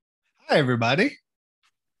Hi, everybody.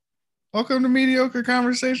 Welcome to Mediocre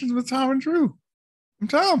Conversations with Tom and Drew. I'm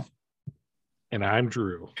Tom. And I'm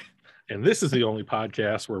Drew. And this is the only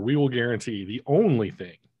podcast where we will guarantee the only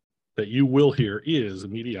thing that you will hear is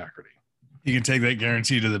mediocrity. You can take that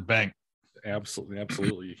guarantee to the bank.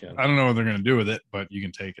 Absolutely you can. I don't know what they're going to do with it, but you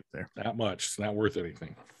can take it there. Not much. It's not worth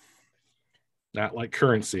anything. Not like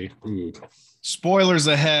currency. Ooh. Spoilers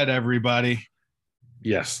ahead, everybody.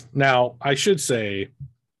 Yes. Now, I should say,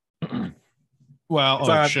 well,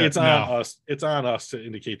 it's on us. It's on us to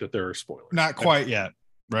indicate that there are spoilers. Not quite yet,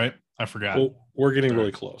 right? I forgot. Well, we're getting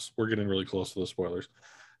really close. We're getting really close to the spoilers.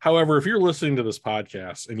 However, if you're listening to this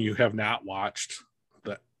podcast and you have not watched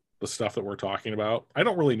the stuff that we're talking about, I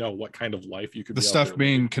don't really know what kind of life you could. The stuff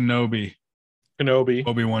being Kenobi,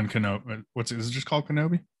 Obi-Wan Kenobi. What's it? Is it just called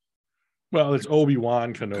Kenobi? Well, it's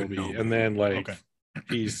Obi-Wan Kenobi, and then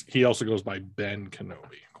he also goes by Ben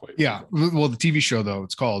Kenobi. Well, the TV show though,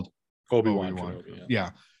 it's called Obi-Wan Kenobi. Yeah,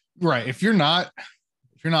 right. If you're not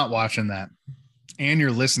watching that and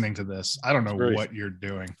you're listening to this, I don't know what you're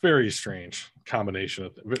doing. Very strange combination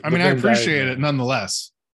of. I mean, I appreciate it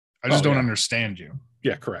nonetheless. I just don't understand you.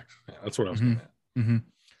 Yeah, correct. Yeah, that's what I was getting at. Mm-hmm.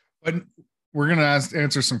 But we're gonna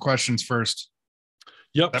answer some questions first.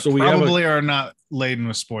 Yep. So we probably are not laden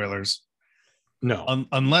with spoilers. No,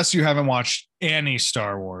 unless you haven't watched any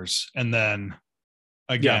Star Wars, and then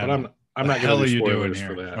again, yeah, but I'm not going to do spoilers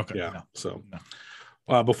for that. Okay, yeah. No. So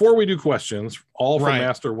before we do questions, all from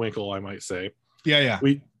Master Winkle, I might say. Yeah.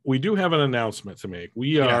 We do have an announcement to make.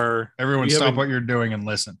 Everyone stop what you're doing and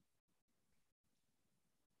listen.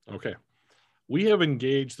 Okay. We have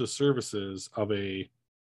engaged the services of a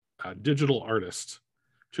digital artist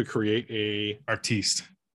to create a artiste.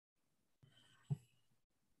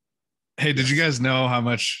 Hey, did you guys know how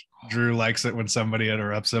much Drew likes it when somebody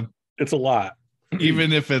interrupts him? It's a lot.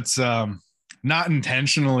 Even if it's not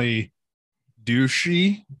intentionally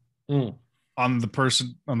douchey on the part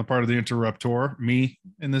of the interruptor, me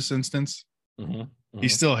in this instance, he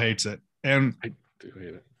still hates it. And I do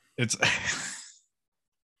hate it. It's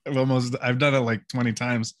I've done it like 20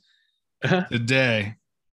 times a day.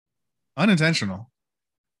 Unintentional.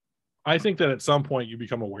 I think that at some point you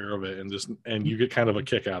become aware of it and you get kind of a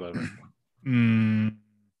kick out of it.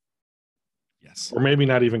 Yes. Or maybe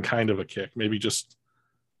not even kind of a kick, maybe just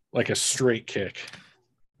like a straight kick.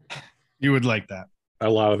 You would like that. A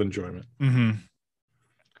lot of enjoyment.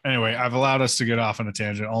 Anyway, I've allowed us to get off on a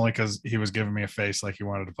tangent only because he was giving me a face like he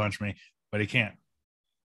wanted to punch me, but he can't.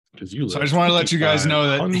 So I just want to let you guys know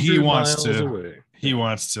that he wants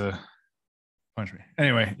to punch me.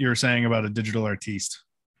 Anyway, you were saying about a digital artiste.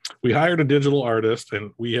 We hired a digital artist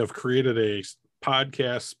and we have created a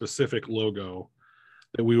podcast specific logo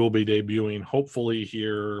that we will be debuting hopefully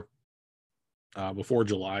here before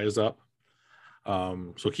July is up.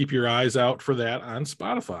 So keep your eyes out for that on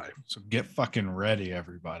Spotify. So get fucking ready,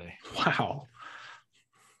 everybody. Wow.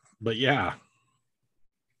 But yeah.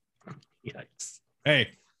 Yikes. Hey,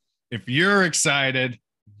 if you're excited,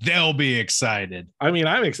 they'll be excited. I mean,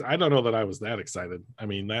 I don't know that I was that excited. I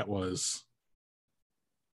mean, I'm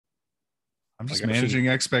just managing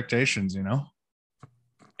expectations,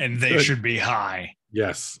 and they should be high.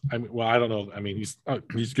 Yes. I mean, well, I don't know. I mean, he's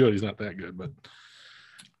good. He's not that good, but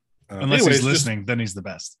unless he's listening, then he's the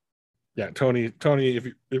best. Yeah, Tony,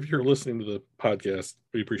 if you're listening to the podcast,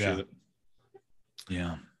 we appreciate it.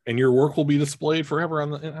 Yeah. And your work will be displayed forever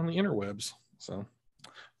on the interwebs. So,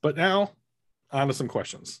 but now on to some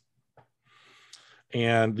questions.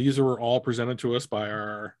 And these are all presented to us by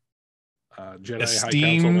our Jedi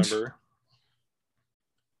esteemed, High Council member.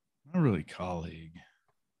 Not really colleague.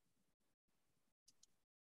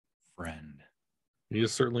 Friend. He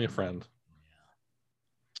is certainly a friend. Yeah.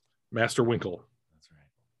 Master Winkle. That's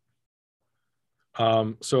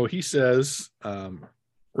right. So he says,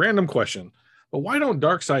 random question, but why don't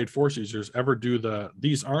dark side force users ever do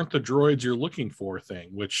these aren't the droids you're looking for thing,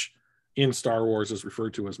 which in Star Wars is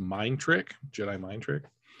referred to as mind trick, Jedi mind trick.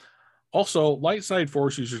 Also, light side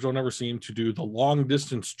force users don't ever seem to do the long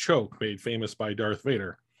distance choke made famous by Darth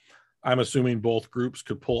Vader. I'm assuming both groups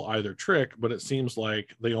could pull either trick, but it seems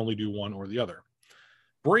like they only do one or the other.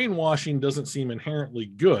 Brainwashing doesn't seem inherently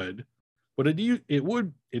good, but it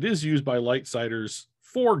is used by lightsiders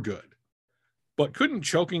for good. But couldn't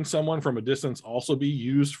choking someone from a distance also be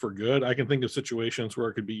used for good? I can think of situations where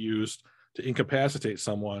it could be used to incapacitate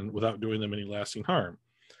someone without doing them any lasting harm.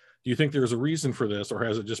 Do you think there's a reason for this, or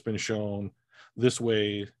has it just been shown this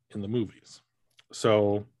way in the movies?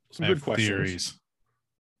 So some good questions. Theories.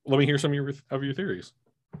 Let me hear some of your theories.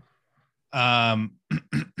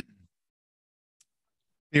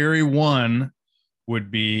 Theory one would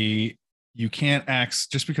be you can't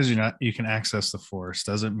just because you can access the force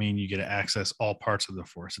doesn't mean you get to access all parts of the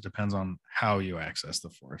force. It depends on how you access the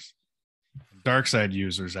force. Dark side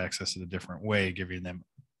users access it a different way, giving them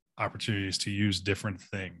opportunities to use different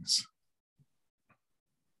things.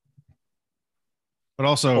 But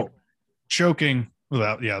also choking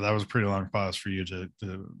without, that was a pretty long pause for you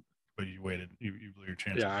but you waited. You blew your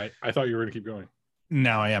chance. Yeah, I thought you were going to keep going.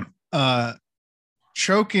 Now I am.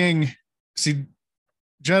 Choking, see,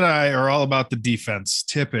 Jedi are all about the defense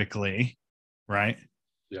typically, right?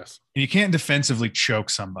 Yes. You can't defensively choke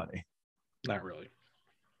somebody. Not really.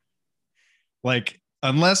 Like,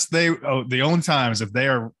 unless the only time is if they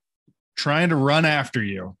are trying to run after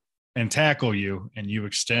you and tackle you and you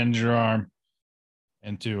extend your arm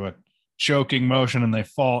into a choking motion and they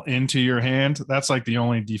fall into your hand. That's like the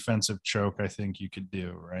only defensive choke I think you could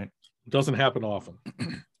do, right? It doesn't happen often.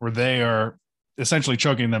 Where they are essentially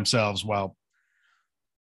choking themselves while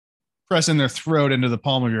pressing their throat into the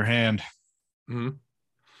palm of your hand. Mm-hmm.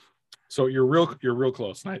 So you're real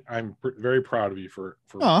close. I'm very proud of you for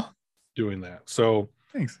doing that. So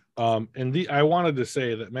thanks. And I wanted to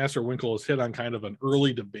say that Master Winkle has hit on kind of an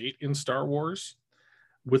early debate in Star Wars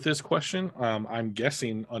with this question. I'm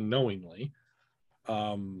guessing unknowingly.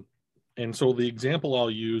 And so the example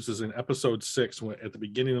I'll use is in episode 6, at the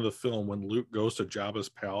beginning of the film, when Luke goes to Jabba's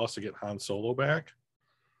palace to get Han Solo back.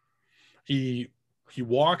 He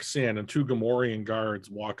walks in and 2 Gamorrean guards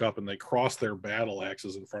walk up and they cross their battle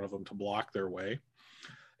axes in front of him to block their way.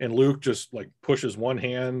 And Luke just like pushes one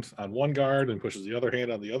hand on one guard and pushes the other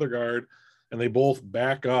hand on the other guard, and they both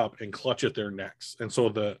back up and clutch at their necks. And so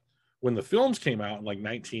when the films came out in like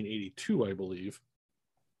 1982, I believe,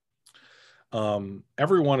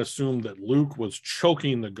 everyone assumed that Luke was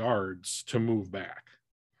choking the guards to move back.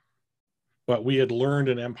 But we had learned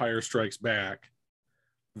in Empire Strikes Back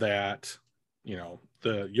that,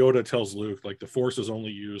 the Yoda tells Luke, like, the Force is only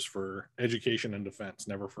used for education and defense,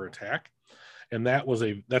 never for attack. And that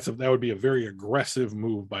would be a very aggressive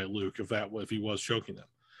move by Luke if he was choking them.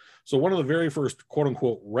 So one of the very first quote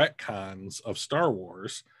unquote retcons of Star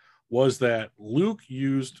Wars was that Luke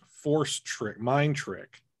used mind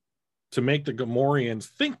trick to make the Gamorreans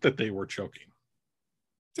think that they were choking.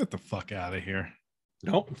 Get the fuck out of here.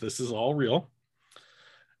 Nope, this is all real.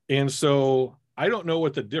 And so I don't know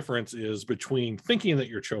what the difference is between thinking that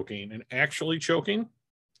you're choking and actually choking,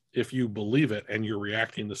 if you believe it and you're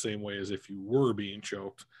reacting the same way as if you were being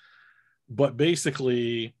choked. But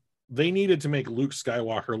basically, they needed to make Luke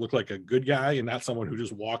Skywalker look like a good guy and not someone who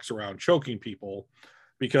just walks around choking people,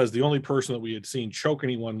 because the only person that we had seen choke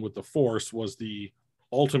anyone with the Force was the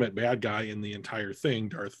ultimate bad guy in the entire thing,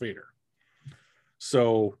 Darth Vader.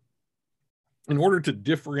 So in order to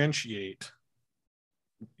differentiate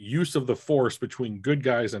use of the Force between good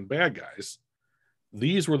guys and bad guys,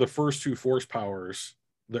 these were the first 2 Force powers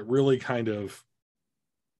that really kind of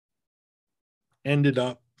ended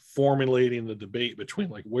up formulating the debate between,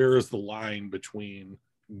 like, where is the line between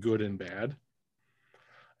good and bad.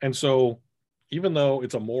 And so even though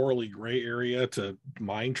it's a morally gray area to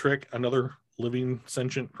mind trick another living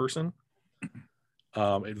sentient person,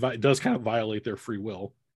 it does kind of violate their free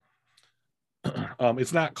will.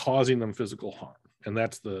 It's not causing them physical harm, and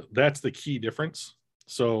that's the key difference.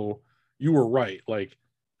 So you were right, like,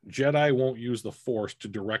 Jedi won't use the Force to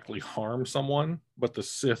directly harm someone, but the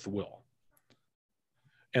Sith will.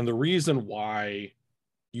 And the reason why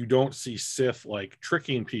you don't see Sith like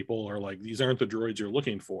tricking people or like, these aren't the droids you're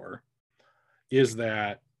looking for, is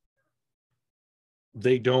that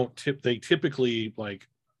they typically like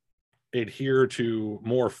adhere to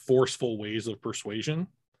more forceful ways of persuasion.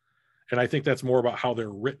 And I think that's more about how they're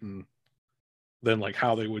written than like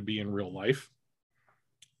how they would be in real life.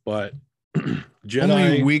 But Jedi,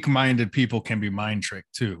 only weak-minded people can be mind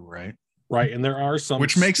tricked too, right? Right. And there are some,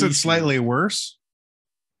 which makes it slightly worse.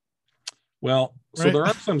 Well, right? So there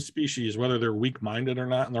are some species, whether they're weak-minded or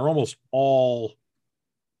not, and they're almost all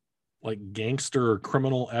like gangster or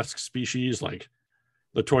criminal-esque species, like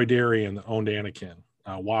the Toydarian that owned Anakin,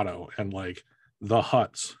 Watto, and like the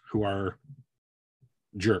Hutts, who are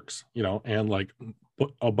jerks, and like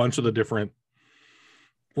a bunch of the different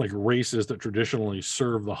like races that traditionally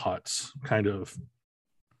serve the Hutts kind of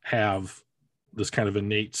have this kind of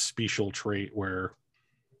innate special trait where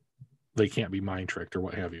they can't be mind tricked or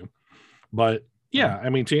what have you. But yeah, I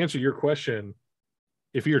mean, to answer your question,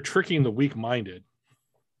 if you're tricking the weak-minded,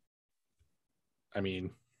 I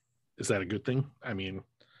mean, is that a good thing? The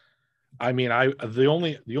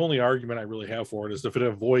only argument I really have for it is if it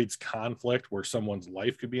avoids conflict where someone's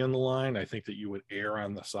life could be on the line. I think that you would err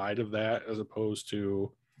on the side of that as opposed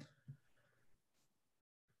to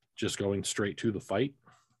just going straight to the fight.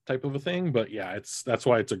 type of a thing. But yeah, that's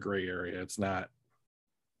why it's a gray area. It's not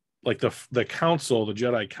like the council, the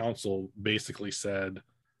Jedi Council basically said,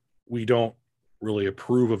 we don't really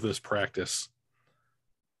approve of this practice,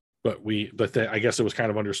 but I guess it was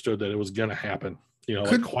kind of understood that it was going to happen. You know,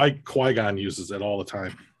 like Qui-Gon uses it all the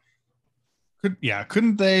time.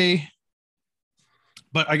 Couldn't they?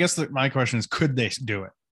 But I guess my question is, could they do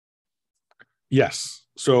it? Yes.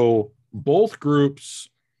 So both groups,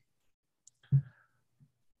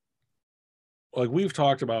 like we've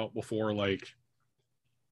talked about before, like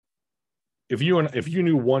if you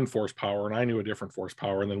knew one force power and I knew a different force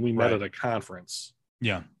power, and then we met at a conference,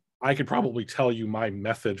 yeah, I could probably tell you my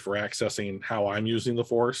method for accessing how I'm using the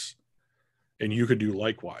force, and you could do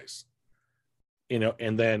likewise. You know,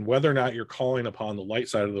 and then whether or not you're calling upon the light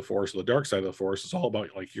side of the force or the dark side of the force, it's all about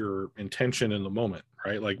like your intention in the moment,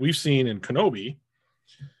 right? Like we've seen in Kenobi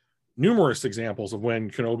numerous examples of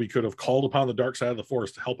when Kenobi could have called upon the dark side of the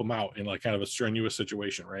force to help him out in like kind of a strenuous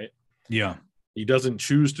situation, right? Yeah. He doesn't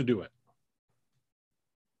choose to do it.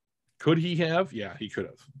 Could he have? Yeah, he could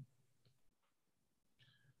have.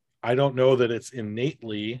 I don't know that it's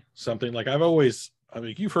innately something like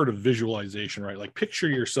you've heard of visualization, right? Like picture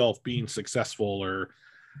yourself being successful, or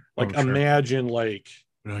like imagine like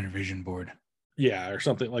put on your vision board. Yeah, or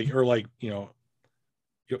something like, or like,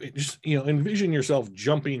 envision yourself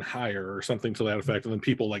jumping higher or something to that effect. And then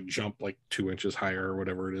people like jump like 2 inches higher or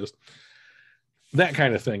whatever it is. That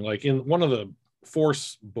kind of thing. Like in one of the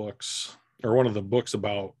Force books, or one of the books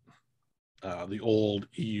about the old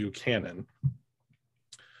EU canon,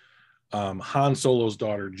 Han Solo's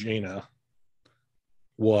daughter Jaina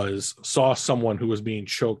saw someone who was being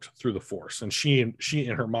choked through the Force, and she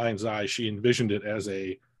in her mind's eye, she envisioned it as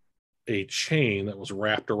a chain that was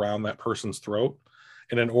wrapped around that person's throat,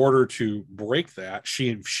 and in order to break that,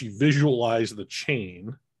 she visualized the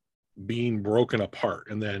chain being broken apart,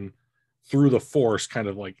 and then through the Force kind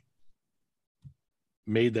of like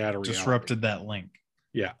made that a reality. Disrupted that link.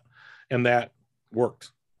 Yeah, and that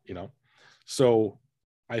worked, so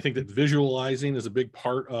I think that visualizing is a big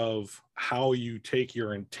part of how you take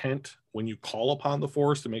your intent when you call upon the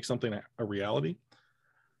Force to make something a reality.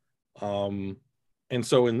 And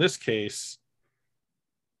so in this case,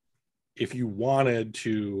 if you wanted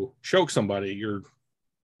to choke somebody,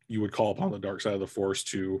 you would call upon the dark side of the Force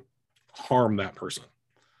to harm that person.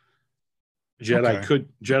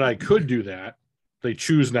 Jedi could do that. They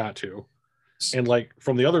choose not to. And like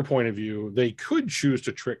from the other point of view, they could choose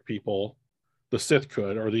to trick people. The Sith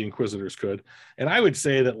could, or the Inquisitors could. And I would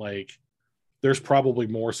say that like there's probably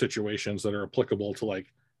more situations that are applicable to like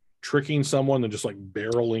tricking someone than just like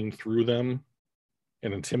barreling through them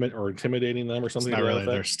and intimidating them or something. It's not really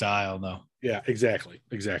their style, though. Yeah, exactly.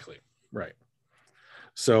 Right.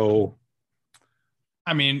 So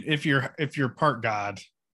I mean, if you're part God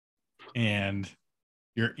and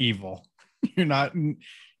you're evil,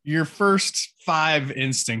 your first 5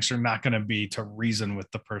 instincts are not going to be to reason with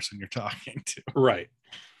the person you're talking to. Right.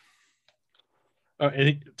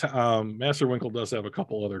 Master Winkle does have a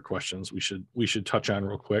couple other questions we should touch on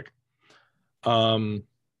real quick.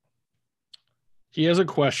 He has a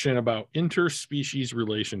question about interspecies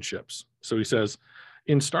relationships. So he says,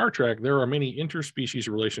 in Star Trek, there are many interspecies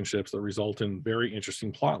relationships that result in very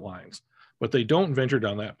interesting plot lines, but they don't venture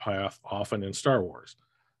down that path often in Star Wars.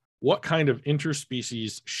 What kind of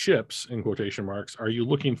interspecies ships, in quotation marks, are you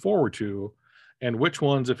looking forward to? And which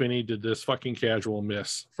ones, if any, did this fucking casual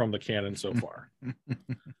miss from the canon so far?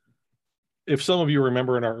 If some of you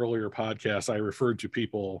remember in our earlier podcast, I referred to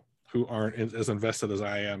people who aren't as invested as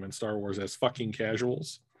I am in Star Wars as fucking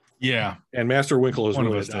casuals. Yeah. And Master Winkle has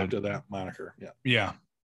really adopted that moniker. Yeah. Yeah.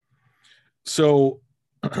 So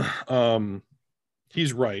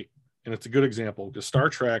he's right. And it's a good example because Star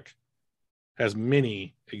Trek has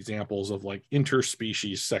many examples of like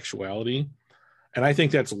interspecies sexuality. And I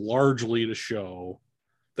think that's largely to show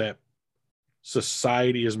that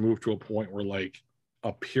society has moved to a point where like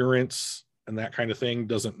appearance and that kind of thing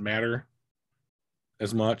doesn't matter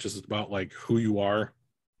as much as it's about like who you are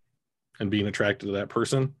and being attracted to that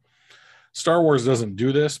person. Star Wars doesn't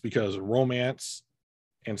do this because romance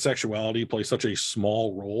and sexuality play such a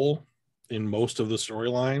small role in most of the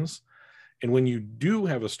storylines. And when you do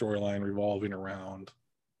have a storyline revolving around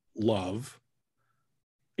love,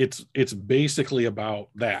 it's basically about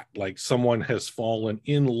that. Like someone has fallen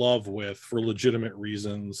in love with, for legitimate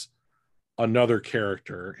reasons, another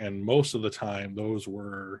character. And most of the time, those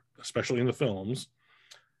were, especially in the films,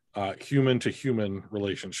 human to human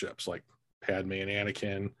relationships, like Padme and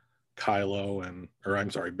Anakin,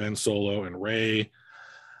 Ben Solo and Rey.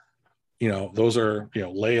 Those are,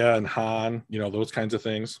 Leia and Han, those kinds of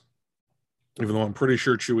things. even though I'm pretty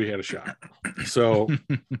sure Chewie had a shot. So,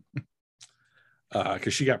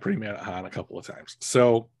 because she got pretty mad at Han a couple of times.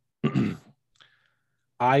 So,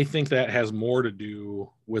 I think that has more to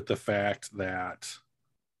do with the fact that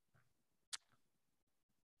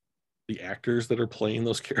the actors that are playing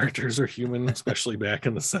those characters are human, especially back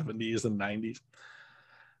in the 70s and 90s.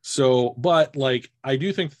 So, but like, I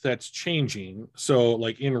do think that's changing. So,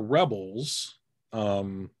 like in Rebels,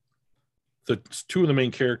 the two of the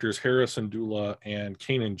main characters, Harrison Dula and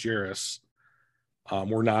Kanan Jarrus,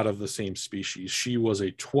 were not of the same species. She was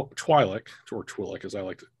a Twi'lek, or Twi'lek as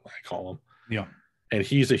I call them. Yeah. And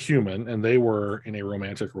he's a human, and they were in a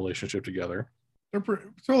romantic relationship together.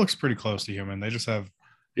 Twi'lek's pretty close to human. They just have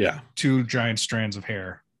two giant strands of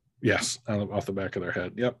hair. Yes, off the back of their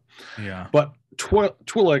head. Yep. Yeah. But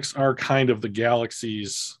Twi'leks are kind of the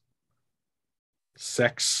galaxy's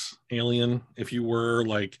sex alien, if you were.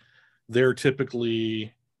 Like, they're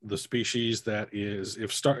typically the species that is,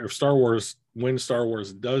 if Star Wars, when Star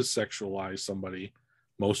Wars does sexualize somebody,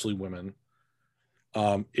 mostly women,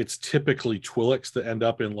 it's typically Twi'leks that end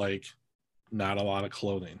up in like not a lot of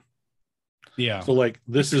clothing. Yeah. So like,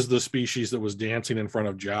 this is the species that was dancing in front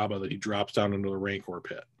of Jabba that he drops down into the Rancor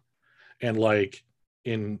pit. And like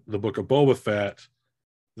in the Book of Boba Fett,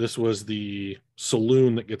 this was the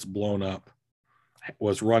saloon that gets blown up,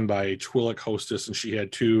 was run by a Twi'lek hostess, and she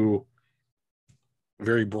had two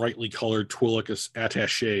very brightly colored Twi'lek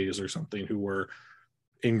attaches or something who were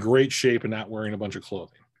in great shape and not wearing a bunch of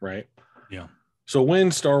clothing, right? Yeah. So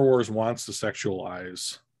when Star Wars wants to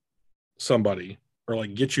sexualize somebody or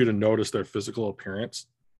like get you to notice their physical appearance,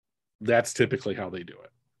 that's typically how they do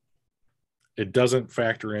it. It doesn't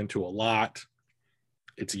factor into a lot.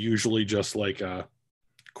 It's usually just like a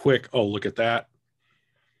quick, oh, look at that.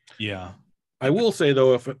 Yeah. I will say,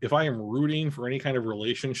 though, if I am rooting for any kind of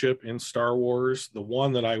relationship in Star Wars, the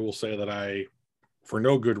one that I will say that I, for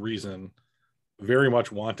no good reason, very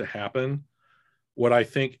much want to happen, what I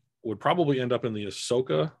think would probably end up in the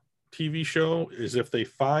Ahsoka TV show is if they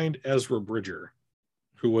find Ezra Bridger,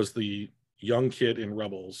 who was the young kid in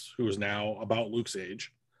Rebels, who is now about Luke's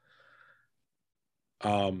age,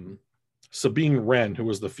 Sabine Wren, who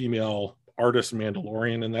was the female artist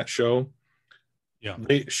Mandalorian in that show. Yeah.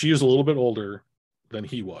 She is a little bit older than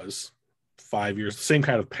he was, 5 years, same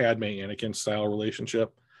kind of Padme Anakin style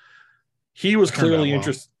relationship. He was clearly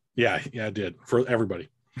interested. Yeah, it did for everybody.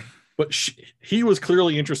 But he was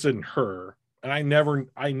clearly interested in her, and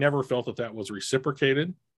I never felt that was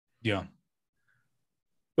reciprocated. Yeah.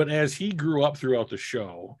 But as he grew up throughout the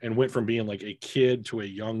show and went from being like a kid to a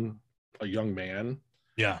young man,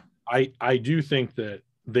 yeah, I do think that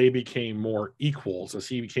they became more equals as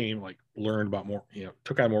he became like learned about more,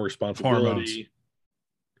 took on more responsibility,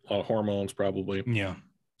 a lot of hormones probably. Yeah.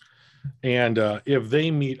 And if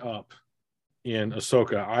they meet up in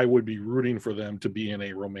Ahsoka, I would be rooting for them to be in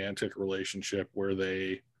a romantic relationship where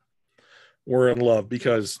they were in love,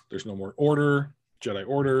 because there's no more Jedi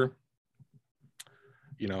Order.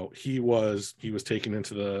 He was taken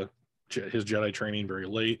into his Jedi training very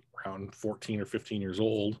late, around 14 or 15 years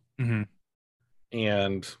old. Mm-hmm.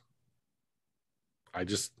 And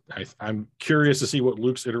I'm curious to see what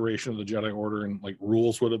Luke's iteration of the Jedi Order and like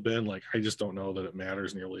rules would have been. Like, I just don't know that it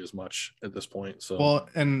matters nearly as much at this point. So, well,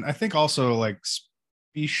 and I think also like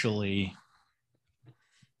spatially,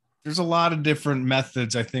 there's a lot of different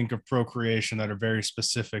methods, I think, of procreation that are very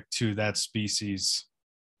specific to that species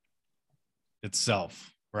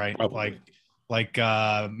itself, right? Probably. Like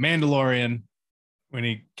Mandalorian, when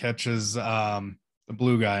he catches the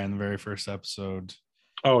blue guy in the very first episode.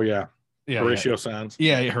 Oh yeah. Horatio Sands.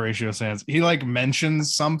 Yeah, Horatio Sands. He like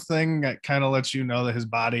mentions something that kind of lets you know that his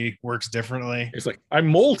body works differently. It's like, I'm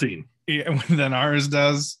molting. Than ours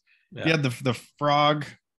does. Yeah. He had the frog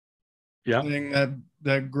thing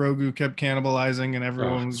that Grogu kept cannibalizing and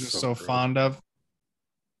everyone was just so fond of.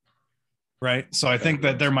 Right. So I think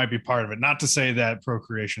that there might be part of it. Not to say that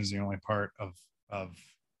procreation is the only part of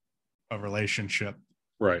a relationship.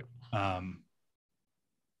 Right.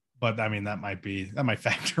 But I mean, that might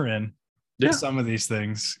factor in some of these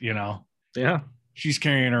things, Yeah. She's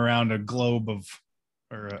carrying around a globe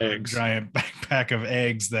or a giant backpack of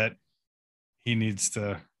eggs that he needs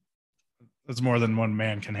to, that's more than one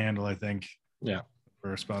man can handle, I think. Yeah. For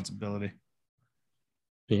responsibility.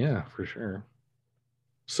 Yeah, for sure.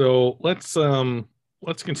 So let's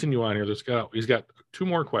continue on here. He's got two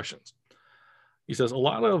more questions. He says, a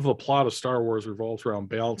lot of the plot of Star Wars revolves around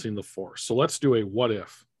balancing the Force. So let's do a what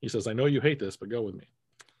if. He says, I know you hate this, but go with me.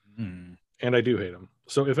 And I do hate him.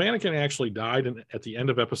 So if Anakin actually died at the end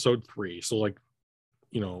of episode 3, so like,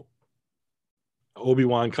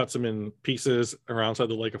 Obi-Wan cuts him in pieces around outside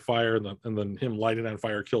the lake of fire, and then him lighting on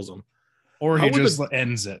fire kills him. Or he just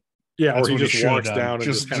ends it. Yeah, or he just walks down and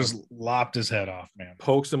just lopped his head off, man.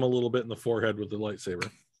 Pokes him a little bit in the forehead with the lightsaber.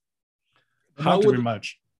 How would it be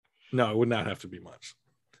much? No, it would not have to be much.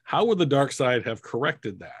 How would the dark side have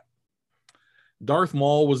corrected that? Darth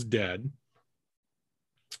Maul was dead,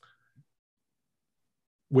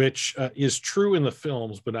 which is true in the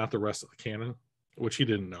films, but not the rest of the canon, which he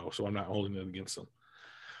didn't know, so I'm not holding it against him.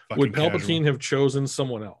 Would Palpatine have chosen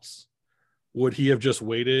someone else? Would he have just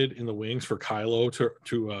waited in the wings for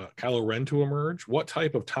Kylo Ren to emerge? What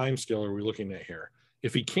type of time scale are we looking at here?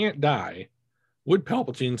 If he can't die, would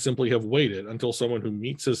Palpatine simply have waited until someone who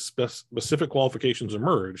meets his specific qualifications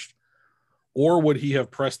emerged, or would he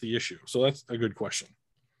have pressed the issue? So that's a good question.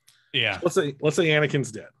 Yeah. So let's say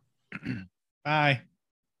Anakin's dead. Bye.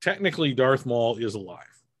 Technically, Darth Maul is alive,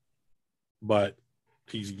 but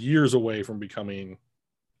he's years away from becoming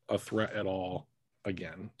a threat at all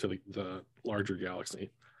again to the larger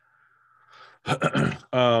galaxy.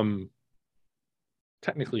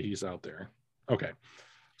 Technically he's out there. Okay.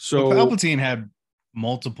 So Palpatine had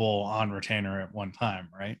multiple on retainer at one time,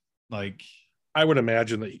 right? Like, I would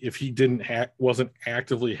imagine that if he wasn't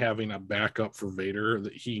actively having a backup for Vader,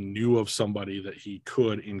 that he knew of somebody that he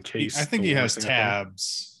could, in case. I think he has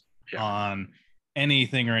tabs on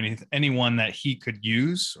anything or anyone that he could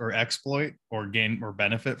use or exploit or gain or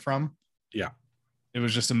benefit from. Yeah. It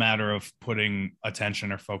was just a matter of putting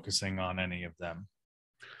attention or focusing on any of them.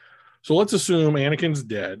 So let's assume Anakin's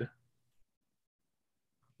dead.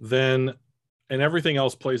 Then, and everything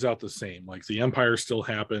else plays out the same. Like the Empire still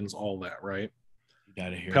happens, all that, right? You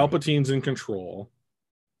gotta hear Palpatine's in control.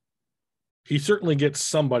 He certainly gets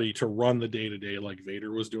somebody to run the day-to-day like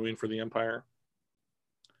Vader was doing for the Empire.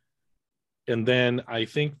 And then I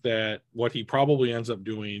think that what he probably ends up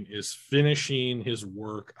doing is finishing his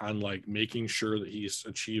work on like making sure that he's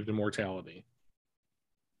achieved immortality.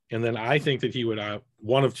 And then I think that he would have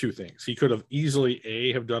one of two things. He could have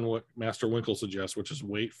easily have done what Master Winkle suggests, which is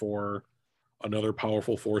wait for another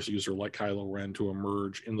powerful Force user like Kylo Ren to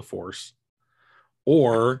emerge in the Force.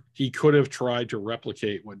 Or he could have tried to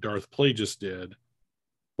replicate what Darth Plagueis did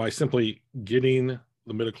by simply getting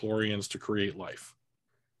the midichlorians to create life.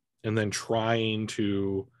 And then trying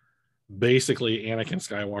to basically Anakin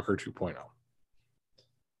Skywalker 2.0.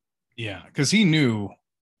 Yeah, because he knew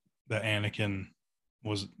that Anakin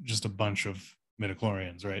was just a bunch of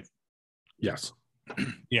midichlorians, right? Yes.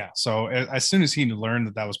 Yeah. So as soon as he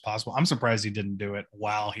learned that was possible, I'm surprised he didn't do it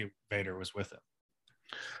while Vader was with him.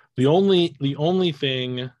 The only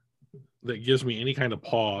thing that gives me any kind of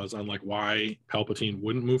pause on like why Palpatine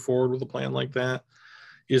wouldn't move forward with a plan like that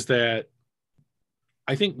is that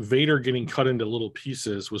I think Vader getting cut into little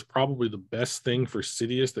pieces was probably the best thing for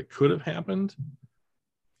Sidious that could have happened.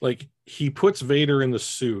 Like he puts Vader in the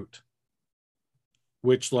suit,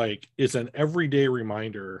 which like is an everyday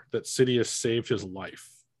reminder that Sidious saved his life.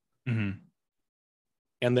 Mm-hmm.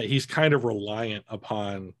 And that he's kind of reliant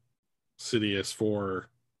upon Sidious for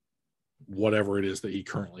whatever it is that he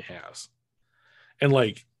currently has. And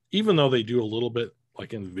like, even though they do a little bit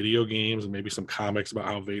like in video games and maybe some comics about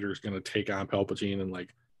how Vader's going to take on Palpatine and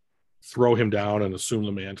like throw him down and assume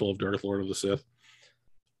the mantle of Darth Lord of the Sith,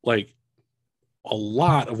 like a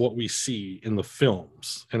lot of what we see in the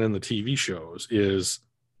films and in the TV shows is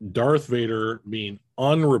Darth Vader being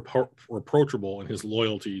unreproachable in his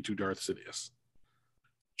loyalty to Darth Sidious.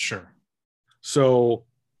 Sure. So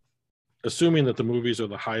assuming that the movies are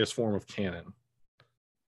the highest form of canon,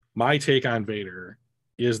 my take on Vader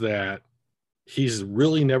is that he's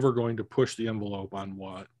really never going to push the envelope on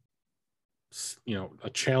what, a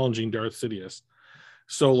challenging Darth Sidious.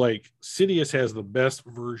 So like Sidious has the best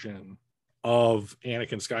version of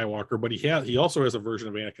Anakin Skywalker, but he also has a version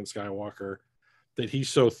of Anakin Skywalker that he's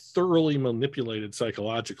so thoroughly manipulated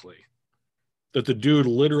psychologically that the dude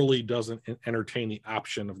literally doesn't entertain the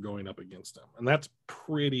option of going up against him. And that's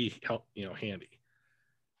pretty handy.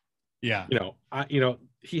 Yeah.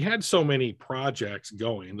 He had so many projects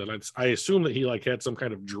going that I assume that he like had some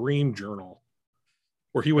kind of dream journal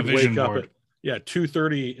where he would wake up at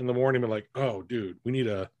 2:30 in the morning and like, oh dude, we need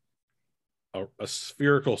a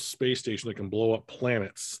spherical space station that can blow up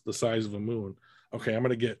planets the size of a moon. Okay, I'm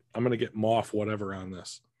gonna get Moff whatever on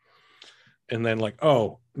this. And then like,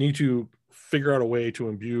 oh, need to figure out a way to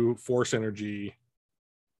imbue Force energy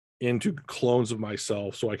into clones of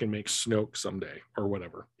myself so I can make Snoke someday or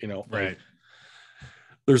whatever, Right. Like,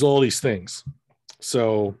 there's all these things.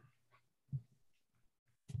 So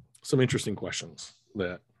some interesting questions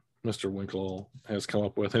that Mr. Winkle has come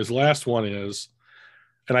up with. His last one is,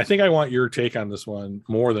 and I think I want your take on this one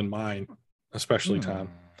more than mine. especially Tom.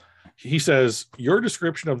 He says, your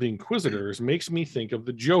description of the Inquisitors makes me think of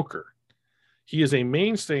the Joker. He is a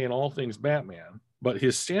mainstay in all things Batman, but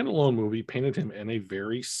his standalone movie painted him in a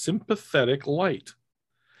very sympathetic light.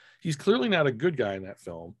 He's clearly not a good guy in that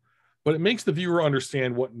film, but it makes the viewer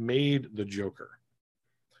understand what made the Joker.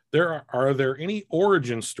 Are there any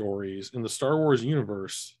origin stories in the Star Wars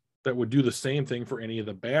universe that would do the same thing for any of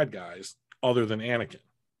the bad guys other than Anakin?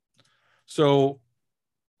 So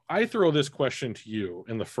I throw this question to you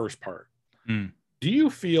in the first part. Do you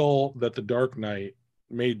feel that The Dark Knight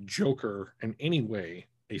made Joker in any way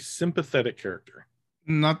a sympathetic character?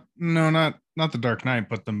 Not The Dark Knight,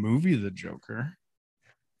 but the movie The Joker.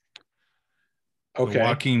 Okay. The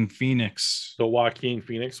Joaquin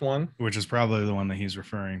Phoenix one, which is probably the one that he's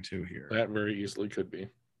referring to here. That very easily could be.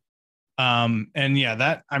 And yeah,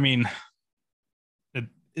 that, I mean,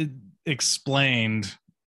 it explained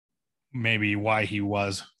maybe why he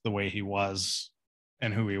was the way he was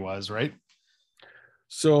and who he was, right?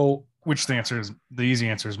 So, which the easy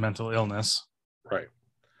answer is mental illness. Right.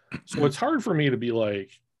 So it's hard for me to be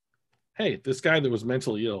like, hey, this guy that was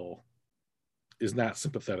mentally ill is not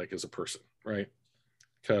sympathetic as a person, right?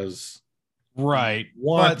 Because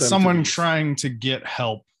but someone trying to get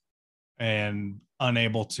help and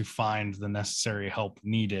unable to find the necessary help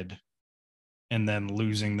needed and then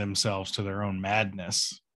losing themselves to their own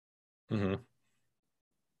madness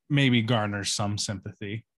maybe garners some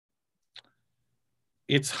sympathy.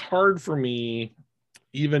 It's hard for me,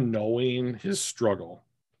 even knowing his struggle.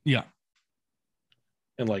 Yeah.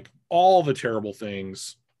 And like all the terrible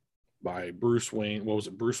things by Bruce Wayne. What was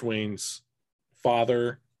it? Bruce Wayne's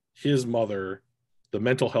father, his mother, the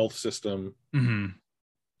mental health system,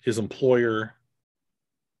 his employer.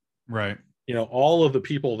 Right. You know, all of the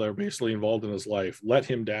people that are basically involved in his life let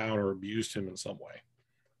him down or abused him in some way.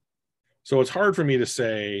 So it's hard for me to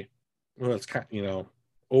say, well, it's kind of, you know,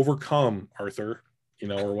 overcome Arthur, you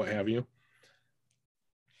know, or what have you.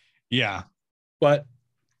 Yeah. But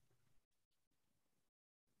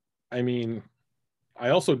I mean, I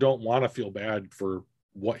also don't want to feel bad for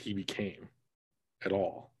what he became at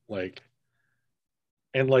all. Like,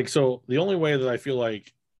 and like, so the only way that I feel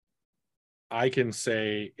like I can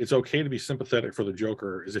say it's okay to be sympathetic for the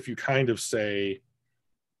Joker is if you kind of say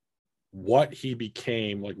what he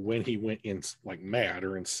became, like when he went in like mad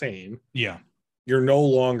or insane. Yeah. He's no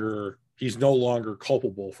longer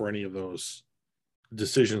culpable for any of those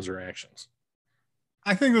decisions or actions.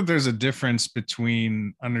 I think that there's a difference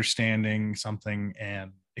between understanding something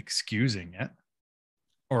and excusing it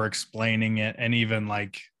or explaining it and even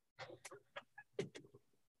like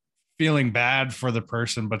feeling bad for the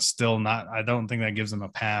person, but still not. I don't think that gives them a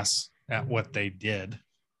pass at what they did.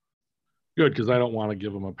 Good, because I don't want to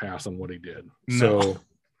give him a pass on what he did. No.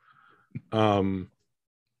 So,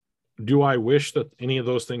 do I wish that any of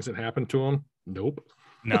those things had happened to him? Nope.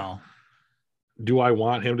 No. Do I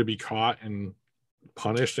want him to be caught and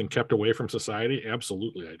punished and kept away from society?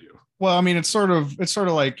 Absolutely, I do. Well, I mean, it's sort of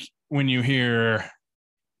like when you hear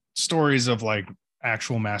stories of like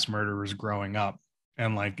actual mass murderers growing up,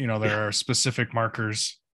 and like, you know, there are specific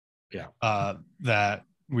markers, that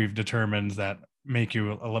we've determined that make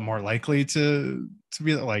you a little more likely to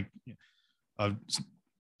be like a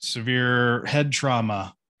severe head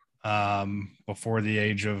trauma before the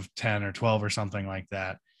age of 10 or 12 or something like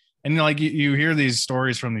that. And like you hear these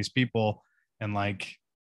stories from these people and like,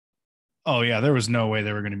 oh yeah, there was no way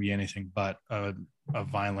they were going to be anything but a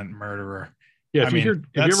violent murderer. Yeah,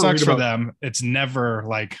 that sucks for them. It's never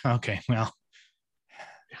like, okay, well,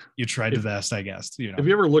 you tried the best, I guess. You know, if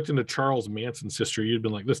you ever looked into Charles Manson's history, you'd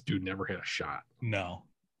been like, this dude never had a shot. No.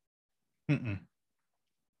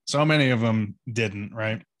 So many of them didn't,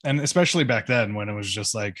 right? And especially back then when it was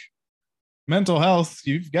just like mental health,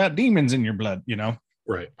 you've got demons in your blood, you know?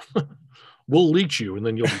 Right. We'll leech you and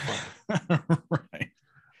then you'll be fine. Right.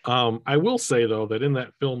 I will say though that in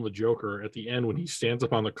that film, The Joker, at the end when he stands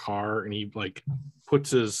up on the car and he like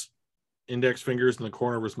puts his index fingers in the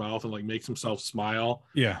corner of his mouth and like makes himself smile.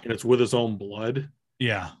 Yeah. And it's with his own blood.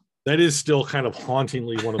 Yeah. That is still kind of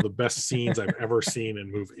hauntingly one of the best scenes I've ever seen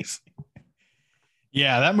in movies.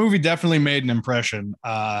 Yeah, that movie definitely made an impression.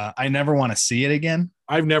 I never want to see it again.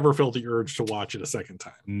 I've never felt the urge to watch it a second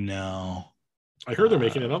time. No. I heard they're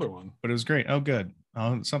making another one. But it was great. Oh, good.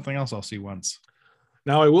 Something else I'll see once.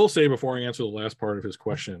 Now, I will say before I answer the last part of his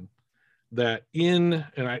question that and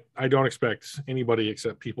I don't expect anybody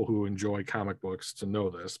except people who enjoy comic books to know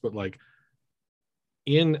this, but like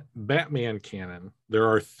in Batman canon, there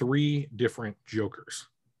are 3 different Jokers.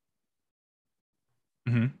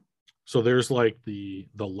 Mm-hmm. So there's like the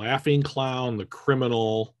laughing clown, the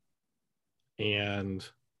criminal, and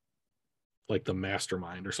like the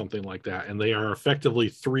mastermind or something like that. And they are effectively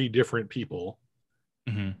 3 different people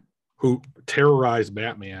who terrorize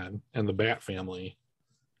Batman and the Bat family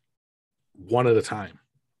one at a time.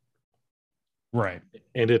 Right.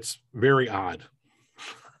 And it's very odd,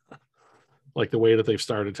 like the way that they've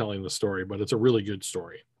started telling the story, but it's a really good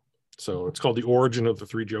story. So it's called The Origin of the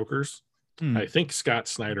Three Jokers. I think Scott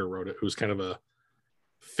Snyder wrote it, who's kind of a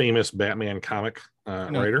famous Batman comic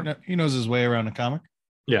writer. He knows his way around a comic.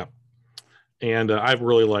 Yeah. And I've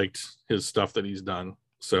really liked his stuff that he's done.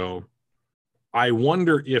 So I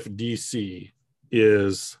wonder if DC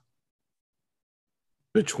is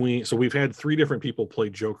between, so we've had 3 different people play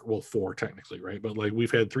Joker, well, 4 technically, right? But like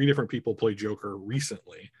we've had 3 different people play Joker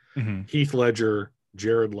recently. Heath Ledger,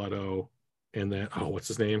 Jared Leto, and then, what's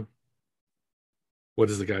his name? What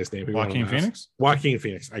is the guy's name? Joaquin Phoenix? Joaquin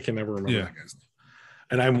Phoenix. I can never remember that guy's name.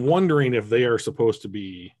 And I'm wondering if they are supposed to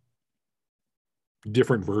be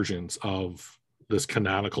different versions of this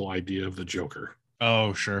canonical idea of the Joker.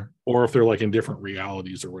 Oh, sure. Or if they're like in different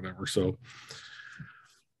realities or whatever. So,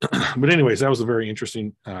 but anyways, that was a very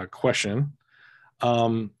interesting question.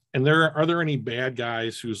 And are there any bad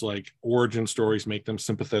guys whose like origin stories make them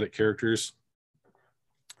sympathetic characters?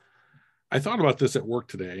 I thought about this at work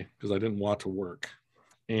today because I didn't want to work.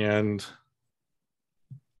 And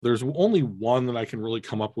there's only one that I can really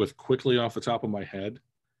come up with quickly off the top of my head.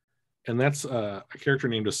 And that's a character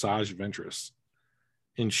named Asajj Ventress.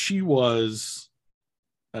 And she was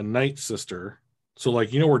a Night Sister. So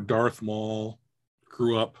like, where Darth Maul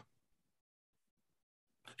grew up.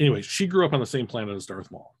 Anyway, she grew up on the same planet as Darth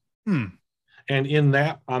Maul. And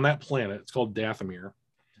on that planet, it's called Dathomir.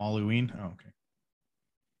 Halloween? Oh, okay.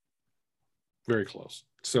 Very close.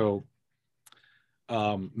 So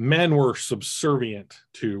men were subservient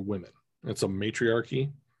to women. It's a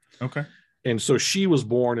matriarchy. Okay. And so she was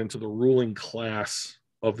born into the ruling class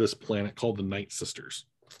of this planet called the Night Sisters.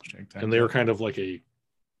 And they were kind of like a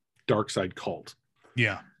dark side cult.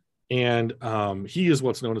 Yeah. And he is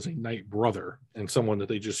what's known as a Night Brother, and someone that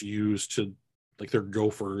they just use to, like, they're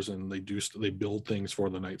gophers and they build things for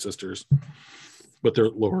the Night Sisters, but they're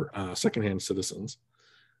lower secondhand citizens.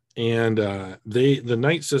 And the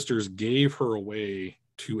Night Sisters gave her away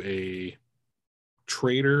to a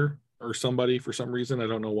traitor or somebody for some reason. I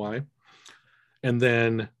don't know why. And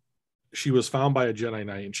then she was found by a Jedi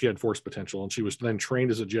Knight, and she had Force potential, and she was then trained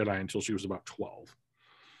as a Jedi until she was about 12.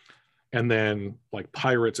 And then like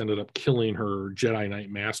pirates ended up killing her Jedi Knight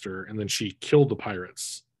master, and then she killed the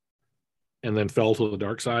pirates and then fell to the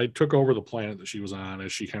dark side, took over the planet that she was on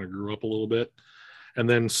as she kind of grew up a little bit, and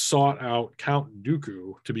then sought out Count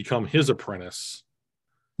Dooku to become his apprentice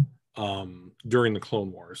during the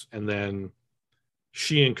Clone Wars. And then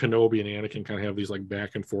she and Kenobi and Anakin kind of have these like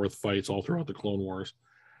back and forth fights all throughout the Clone Wars.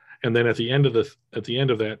 And then at the end of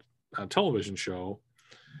that television show,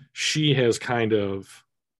 she has kind of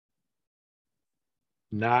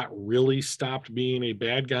not really stopped being a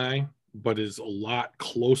bad guy, but is a lot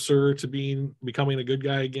closer to becoming a good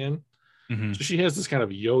guy again. So she has this kind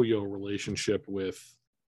of yo-yo relationship with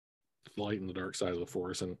the light and the dark side of the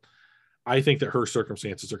Force. And I think that her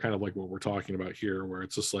circumstances are kind of like what we're talking about here, where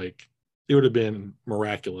it's just like, it would have been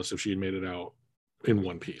miraculous if she had made it out in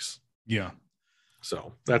one piece. Yeah.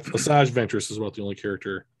 So that's Asajj Ventress is about the only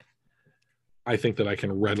character I think that I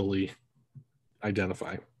can readily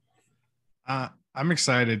identify. I'm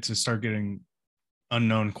excited to start getting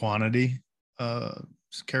unknown quantity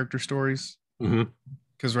character stories.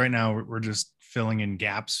 Because right now we're just filling in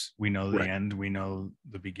gaps. We know the end, we know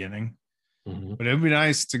the beginning. But it'd be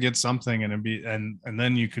nice to get something, and and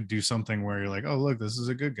then you could do something where you're like, oh look, this is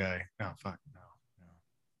a good guy. No,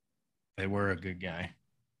 they were a good guy,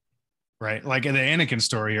 right? Like in the Anakin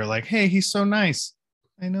story, you're like, hey, he's so nice.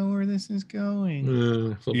 I know where this is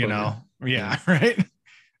going. Right.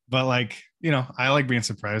 But like, I like being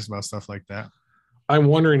surprised about stuff like that. I'm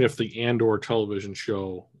wondering if the Andor television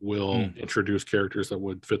show will introduce characters that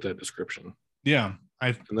would fit that description. Yeah.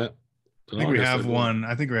 I think we have one.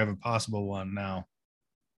 I think we have a possible one now.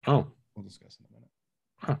 Oh. We'll discuss in a minute.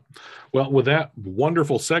 Huh. Well, with that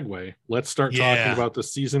wonderful segue, let's start talking about the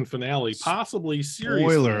season finale, possibly series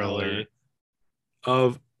spoiler alert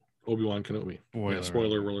of Obi-Wan Kenobi.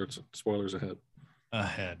 Spoiler alerts. Spoilers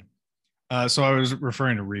ahead. So I was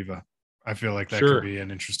referring to Reva. I feel like that could be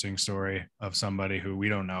an interesting story of somebody who we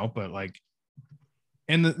don't know, but like,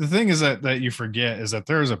 and the thing is that you forget is that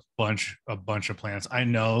there's a bunch of planets. I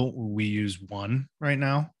know we use one right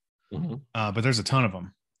now, but there's a ton of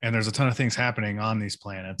them, and there's a ton of things happening on these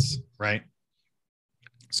planets, right?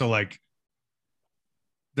 So like,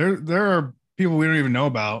 there are people we don't even know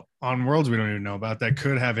about on worlds we don't even know about that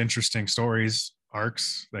could have interesting stories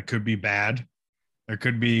arcs that could be bad. There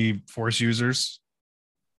could be Force users,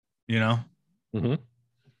 you know. Mm-hmm.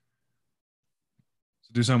 So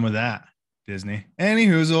do something with that, Disney. Any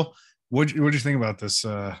hoozle, what'd you think about this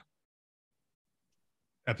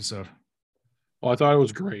episode? Well, I thought it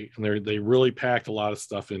was great, and they really packed a lot of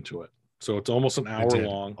stuff into it. So it's almost an hour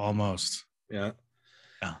long. Almost. Yeah.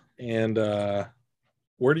 Yeah. And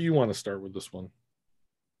where do you want to start with this one?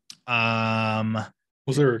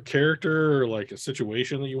 Was there a character or like a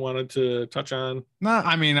situation that you wanted to touch on? No,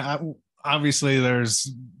 I mean, obviously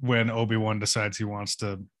there's when Obi-Wan decides he wants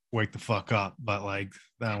to wake the fuck up, but like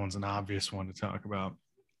that one's an obvious one to talk about.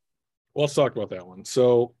 Well, let's talk about that one.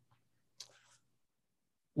 So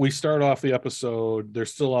we start off the episode, they're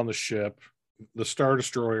still on the ship. The Star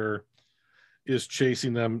Destroyer is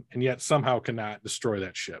chasing them and yet somehow cannot destroy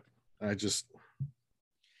that ship.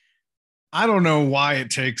 I don't know why it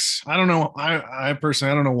takes. I don't know. I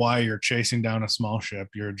personally, I don't know why you're chasing down a small ship.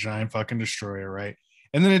 You're a giant fucking destroyer, right?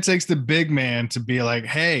 And then it takes the big man to be like,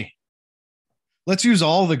 hey, let's use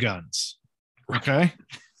all the guns. Okay.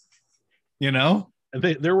 You know? And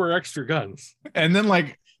there were extra guns. And then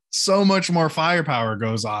like so much more firepower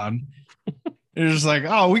goes on. It's just like,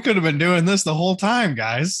 oh, we could have been doing this the whole time,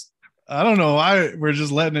 guys. I don't know why we're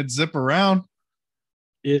just letting it zip around.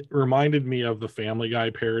 It reminded me of the Family Guy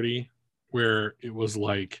parody where it was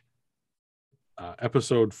like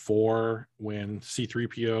episode 4 when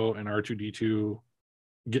C-3PO and R2-D2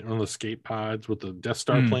 get on the escape pods with the Death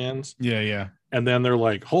Star plans. Yeah. And then they're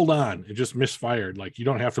like, hold on, it just misfired. Like, you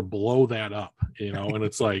don't have to blow that up, you know? And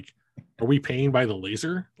it's like, are we paying by the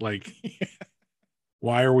laser? Like,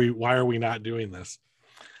 why are we not doing this?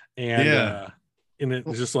 And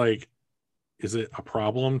it's just like, is it a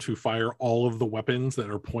problem to fire all of the weapons that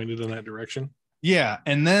are pointed in that direction? Yeah.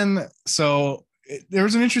 And then, so there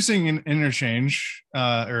was an interesting interchange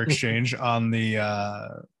or exchange on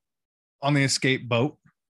the escape boat,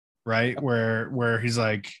 right? Where he's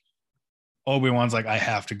like, Obi-Wan's like, I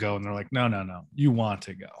have to go. And they're like, no, you want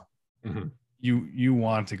to go. Mm-hmm. You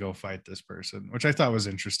want to go fight this person, which I thought was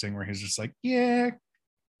interesting, where he's just like, yeah.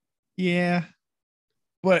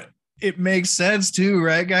 But it makes sense too,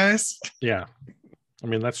 right, guys? Yeah. I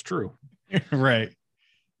mean, that's true. Right.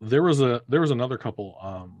 There was another couple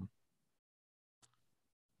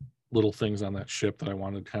little things on that ship that I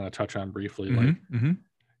wanted to kind of touch on briefly.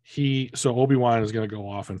 So Obi-Wan is going to go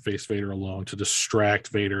off and face Vader alone to distract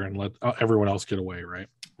Vader and let everyone else get away,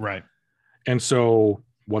 right? And so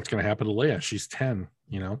what's going to happen to Leia? She's 10,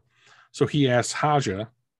 you know? So he asks Haja,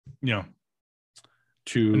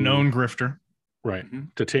 to a known grifter, right,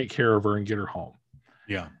 to take care of her and get her home.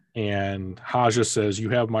 Yeah. And Haja says, you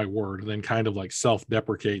have my word, and then kind of like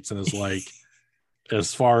self-deprecates and is like,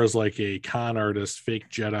 as far as like a con artist, fake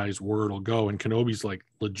Jedi's word will go. And Kenobi's like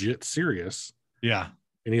legit serious. Yeah.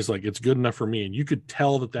 And he's like, it's good enough for me. And you could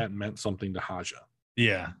tell that meant something to Haja.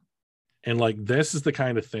 Yeah. And like, this is the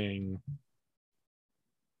kind of thing,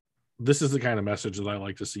 this is the kind of message that I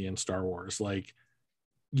like to see in Star Wars. Like,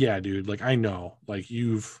 yeah, dude, like, I know, like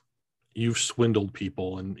you've swindled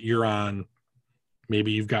people and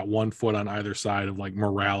maybe you've got one foot on either side of like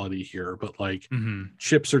morality here, but like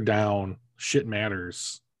chips are down, shit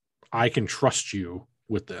matters. I can trust you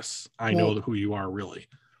with this. I know who you are really.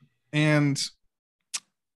 And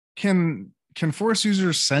can Force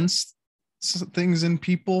users sense things in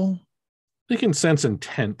people? They can sense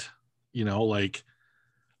intent, you know, like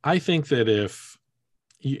I think that if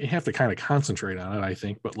you have to kind of concentrate on it, I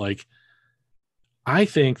think, but like, I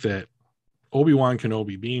think that Obi-Wan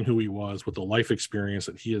Kenobi, being who he was with the life experience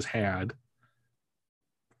that he has had,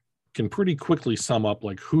 can pretty quickly sum up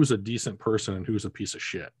like who's a decent person and who's a piece of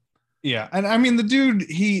shit. Yeah. And I mean, the dude,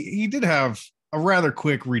 he did have a rather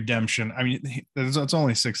quick redemption. I mean, it's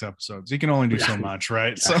only 6 episodes. He can only do so much,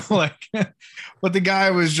 right? Yeah. So like, but the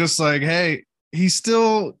guy was just like, hey, he's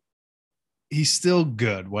still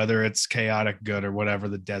good, whether it's chaotic good or whatever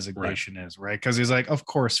the designation is, right? Because he's like, of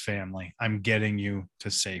course, family, I'm getting you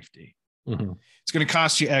to safety. Mm-hmm. It's going to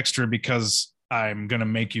cost you extra because I'm going to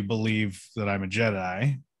make you believe that I'm a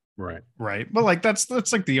Jedi. Right. But like, that's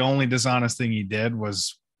like the only dishonest thing he did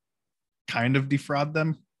was kind of defraud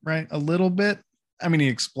them, right? A little bit. I mean, he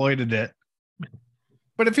exploited it.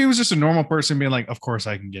 But if he was just a normal person being like, of course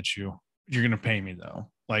I can get you, you're going to pay me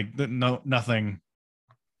though. Like nothing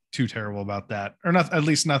too terrible about that, or not, at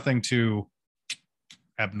least nothing too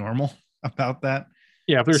abnormal about that.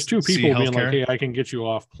 Yeah. If there's two people being like, hey, I can get you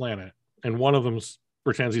off planet, and one of them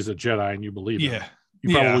pretends he's a Jedi and you believe him,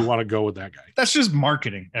 you probably want to go with that guy. That's just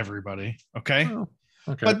marketing, everybody. Okay. Oh,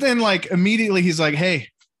 okay. But then like immediately he's like, hey,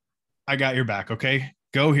 I got your back. Okay.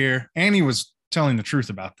 Go here. And he was telling the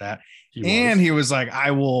truth about that. He was like,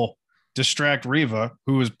 I will distract Reva,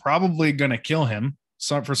 who was probably going to kill him.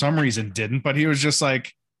 For some reason didn't, but he was just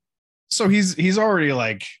like, so he's already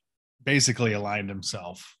like basically aligned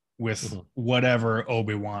himself with whatever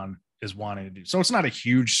Obi-Wan is wanting to do. So it's not a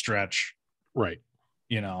huge stretch. Right.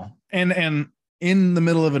 And in the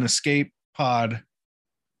middle of an escape pod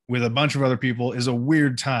with a bunch of other people is a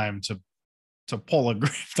weird time to pull a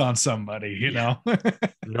grift on somebody, you know.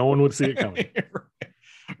 No one would see it coming.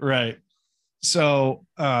 Right. So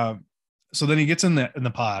then he gets in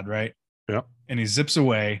the pod, right? Yep. And he zips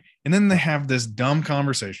away, and then they have this dumb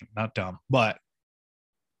conversation. Not dumb, but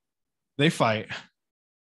they fight.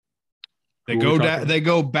 They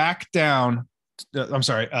go back down. I'm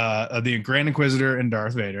sorry, the Grand Inquisitor and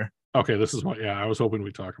Darth Vader. Okay, this is what. Yeah, I was hoping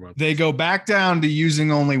we'd talk about. They go back down to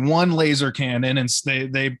using only one laser cannon, and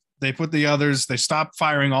they put the others. They stop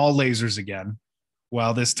firing all lasers again,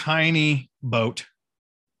 while this tiny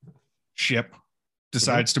ship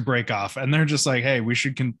decides to break off, and they're just like, hey, we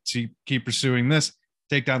should keep pursuing this,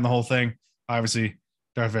 take down the whole thing. Obviously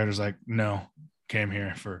Darth Vader's like, I came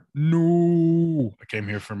here for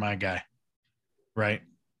my guy, right?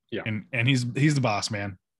 Yeah. And he's the boss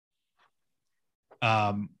man.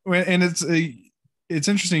 And it's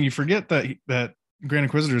interesting, you forget that Grand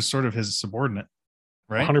Inquisitor is sort of his subordinate,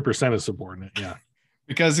 right? 100% is subordinate. Yeah.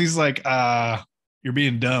 Because he's like, you're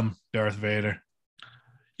being dumb, Darth Vader.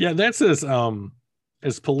 Yeah, that's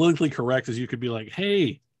as politically correct as you could be like,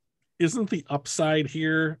 hey, isn't the upside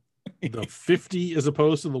here the 50 as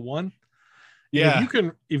opposed to the 1? Yeah.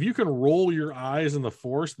 If you can roll your eyes in the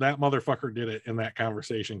Force, that motherfucker did it in that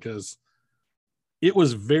conversation, because it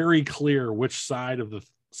was very clear which side of the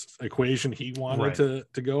equation he wanted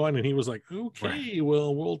to go on, and he was like, okay,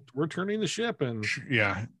 well, we're turning the ship, and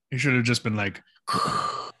he should have just been like,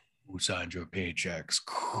 who signed your paychecks?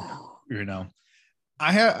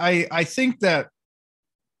 I think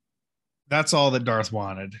that's all that Darth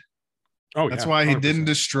wanted. That's why he 100%. Didn't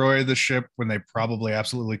destroy the ship when they probably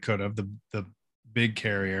absolutely could have, the big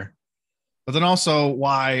carrier. But then also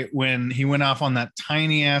why, when he went off on that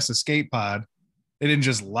tiny ass escape pod, they didn't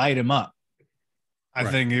just light him up. I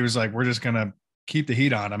think he was like, we're just gonna keep the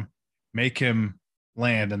heat on him, make him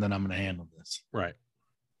land, and then I'm gonna handle this. Right.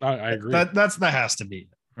 I agree. That has to be it,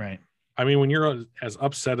 right. I mean, when you're as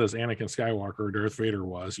upset as Anakin Skywalker or Darth Vader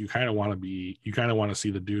was, you kind of want to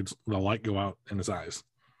see the light go out in his eyes.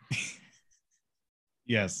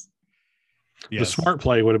 Yes. The smart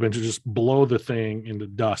play would have been to just blow the thing into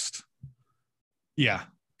dust. Yeah.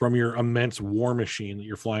 From your immense war machine that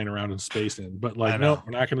you're flying around in space in. But like, no,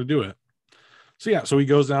 we're not going to do it. So he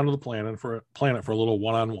goes down to the planet for a little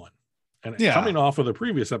one-on-one. And coming off of the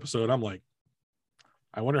previous episode, I'm like,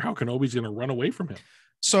 I wonder how Kenobi's going to run away from him.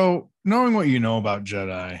 So, knowing what you know about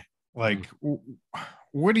Jedi, like,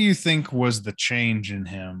 what do you think was the change in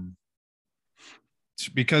him?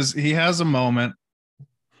 Because he has a moment,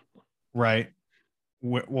 right?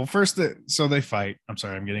 Well, first, so they fight. I'm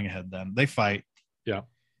sorry, I'm getting ahead then. They fight. Yeah.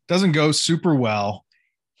 Doesn't go super well.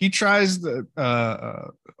 He tries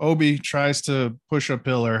Obi tries to push a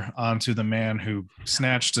pillar onto the man who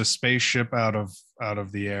snatched a spaceship out of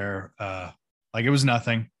the air, like it was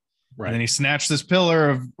nothing. Right. And then he snatched this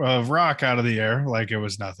pillar of rock out of the air like it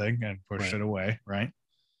was nothing and pushed it away. Right.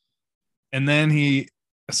 And then he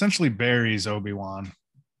essentially buries Obi-Wan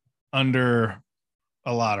under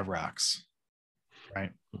a lot of rocks.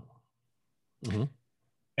 Right. Mm-hmm.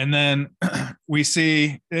 And then we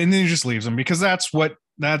see, and then he just leaves him, because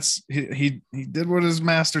he did what his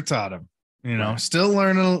master taught him, still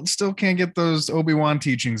learning, still can't get those Obi-Wan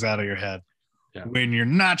teachings out of your head. Yeah. When you're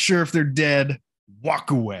not sure if they're dead,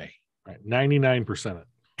 walk away. Right. 99% it.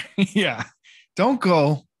 Yeah. Don't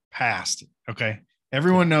go past it. Okay.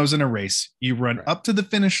 Everyone knows in a race, you run up to the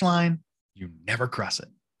finish line, you never cross it.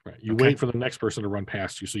 Right. You wait for the next person to run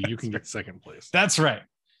past you so you can get second place. That's right.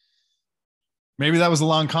 Maybe that was a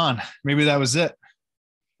long con. Maybe that was it.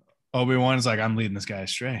 Obi-Wan is like, I'm leading this guy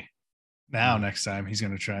astray. Now, next time he's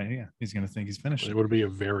going to try. Yeah. He's going to think he's finished. It would be a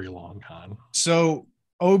very long con. So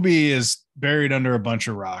Obi is buried under a bunch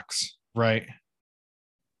of rocks, right?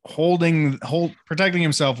 Protecting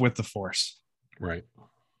himself with the Force. Right.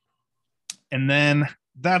 And then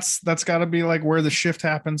that's got to be like where the shift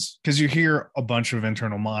happens, because you hear a bunch of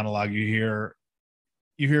internal monologue. You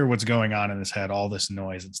hear what's going on in his head, all this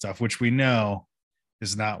noise and stuff, which we know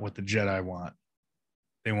is not what the Jedi want.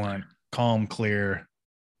 They want calm, clear,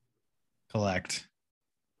 collect,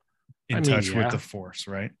 in touch with the Force,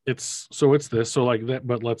 right? It's this. So like that,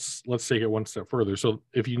 but let's take it one step further. So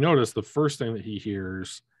if you notice, the first thing that he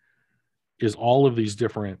hears is all of these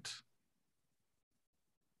different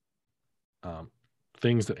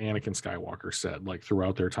things that Anakin Skywalker said, like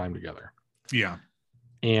throughout their time together. Yeah.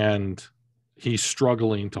 And he's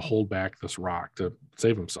struggling to hold back this rock to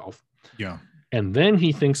save himself. Yeah. And then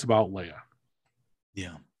he thinks about Leia.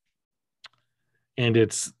 Yeah. And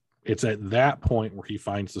it's at that point where he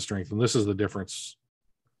finds the strength. And this is the difference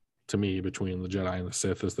to me between the Jedi and the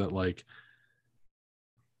Sith, is that, like,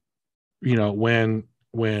 you know,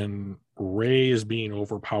 when Rey is being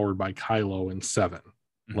overpowered by Kylo in 7,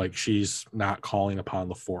 like, she's not calling upon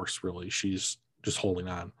the Force, really. She's just holding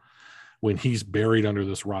on. When he's buried under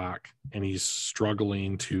this rock and he's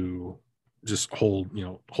struggling to just hold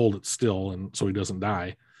it still, and so he doesn't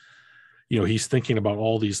die, you know, he's thinking about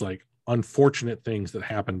all these, like, unfortunate things that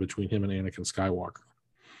happen between him and Anakin Skywalker.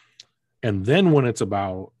 And then when it's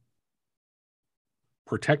about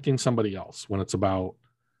protecting somebody else, when it's about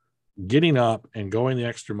getting up and going the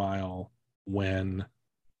extra mile when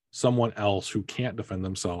someone else who can't defend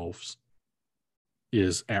themselves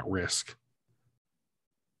is at risk,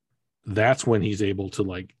 that's when he's able to,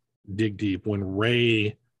 like, dig deep. When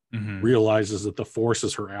Rey realizes that the Force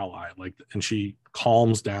is her ally, like, and she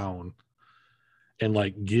calms down and,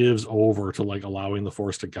 like, gives over to, like, allowing the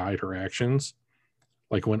Force to guide her actions.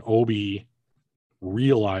 Like, when Obi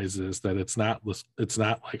realizes that it's not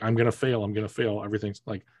like, I'm gonna fail, everything's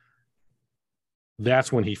like,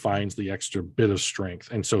 that's when he finds the extra bit of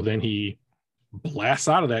strength. And so then he blasts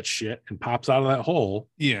out of that shit and pops out of that hole.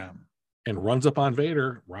 Yeah. And runs up on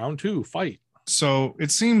Vader. Round 2, fight. So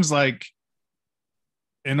it seems like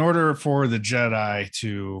in order for the Jedi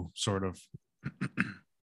to sort of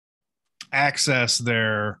access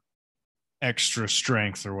their extra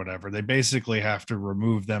strength or whatever, they basically have to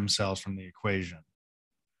remove themselves from the equation.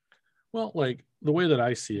 Well, like, the way that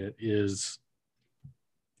I see it is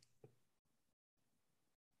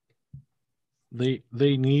they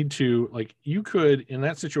need to, like, you could, in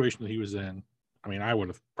that situation that he was in, I mean, I would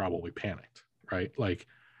have probably panicked, right? Like,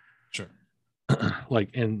 sure. Like,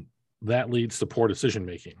 and that leads to poor decision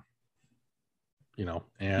making, you know.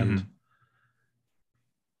 And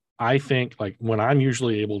I think, like, when I'm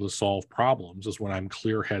usually able to solve problems is when I'm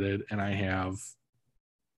clear headed and I have,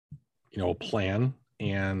 you know, a plan.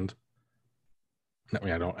 And I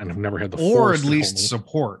mean, I've never had the or at least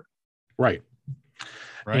support, right?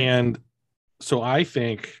 And so I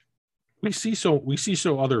think we see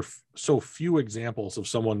so few examples of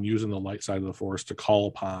someone using the light side of the Force to call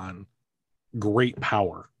upon great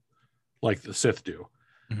power like the Sith do.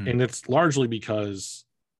 And it's largely because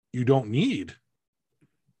you don't need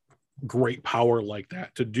great power like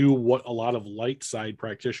that to do what a lot of light side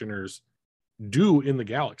practitioners do in the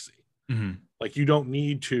galaxy. Like, you don't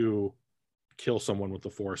need to kill someone with the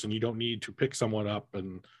Force, and you don't need to pick someone up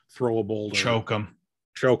and throw a boulder,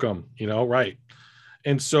 choke them, you know, right?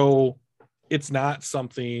 And so it's not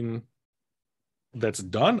something that's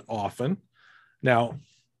done often. Now,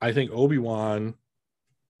 I think Obi-Wan,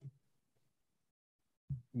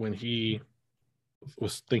 when he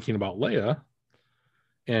was thinking about Leia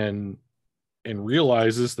and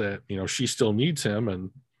realizes that, you know, she still needs him,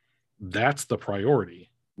 and that's the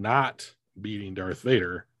priority, not beating Darth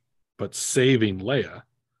Vader, but saving Leia.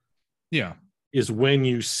 Yeah. Is when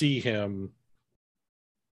you see him.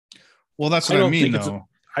 Well, that's what I mean, though.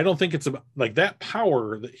 I don't think it's about, like, that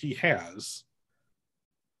power that he has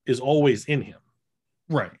is always in him.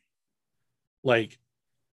 Right. Like,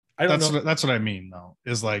 I don't know. That's what I mean, though,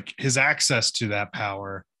 is, like, his access to that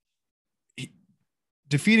power.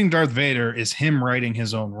 Defeating Darth Vader is him righting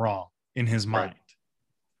his own wrong in his mind. Right.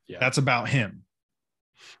 Yeah. That's about him.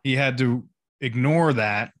 He had to ignore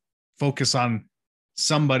that, focus on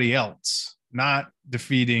somebody else, not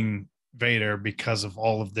defeating Vader because of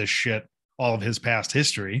all of this shit, all of his past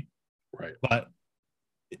history. Right. But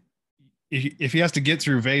if he has to get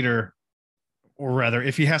through Vader, or rather,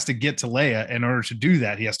 if he has to get to Leia, in order to do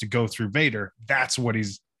that, he has to go through Vader. That's where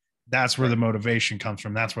the motivation comes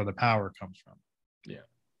from. That's where the power comes from. Yeah.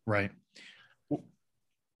 Right.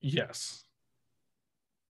 Yes.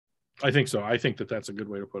 I think so. I think that that's a good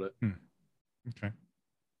way to put it. Okay.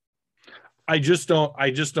 I just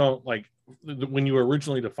don't like, when you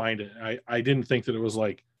originally defined it, I didn't think that it was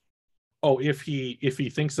like, oh, if he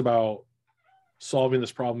thinks about solving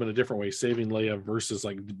this problem in a different way, saving Leia versus,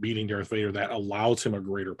 like, beating Darth Vader, that allows him a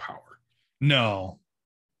greater power. No,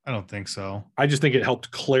 I don't think so. I just think it helped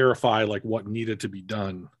clarify, like, what needed to be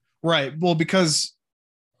done. Right. Well, because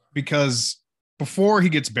before he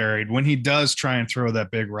gets buried, when he does try and throw that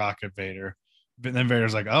big rock at Vader, then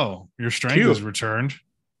Vader's like, oh, your strength is returned,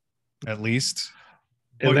 at least.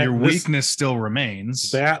 But your weakness still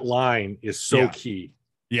remains. That line is so key.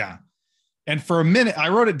 Yeah. And for a minute, I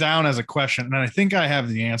wrote it down as a question, and I think I have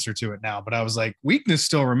the answer to it now. But I was like, weakness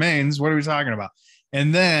still remains. What are we talking about?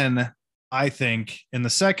 And then I think in the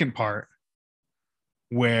second part,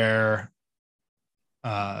 where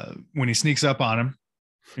when he sneaks up on him,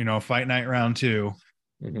 fight night round 2.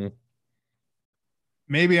 Mm-hmm.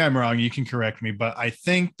 Maybe I'm wrong. You can correct me, but I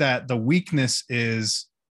think that the weakness is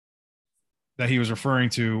that he was referring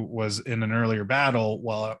to was in an earlier battle,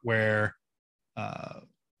 where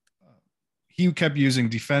he kept using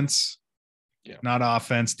defense, not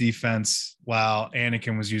offense, defense, while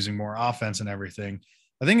Anakin was using more offense and everything.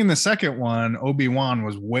 I think in the second one, Obi-Wan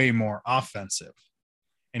was way more offensive,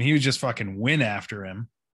 and he would just fucking win after him.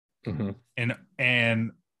 Mm-hmm.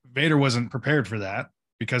 And Vader wasn't prepared for that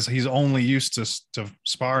because he's only used to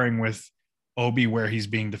sparring with Obi where he's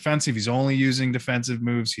being defensive. He's only using defensive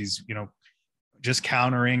moves. He's, just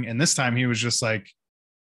countering. And this time he was just like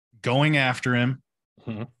going after him,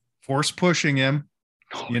 mm-hmm. force pushing him,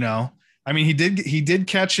 I mean, Vader did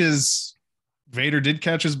catch his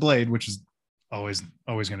blade, which is always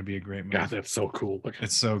going to be a great move. God, that's so cool.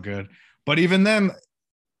 It's so good. But even then,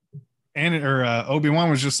 Obi-Wan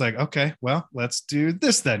was just like, okay, well, let's do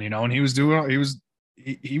this then, and he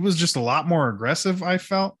was just a lot more aggressive, I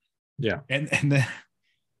felt. Yeah. And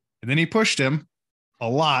then he pushed him a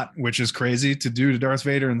lot, which is crazy to do to Darth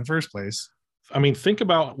Vader in the first place. I mean, think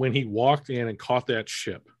about when he walked in and caught that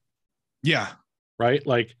ship. Yeah. Right?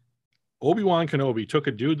 Like Obi-Wan Kenobi took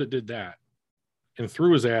a dude that did that and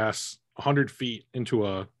threw his ass 100 feet into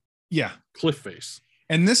a cliff face.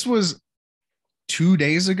 And this was 2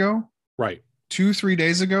 days ago. Right. 2-3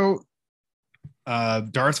 days ago.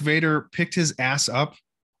 Darth Vader picked his ass up,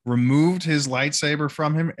 removed his lightsaber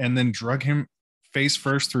from him, and then drug him face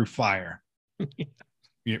first through fire.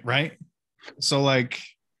 Yeah, right? So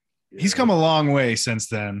he's come a long way since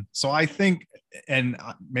then. So I think, and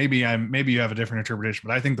maybe you have a different interpretation,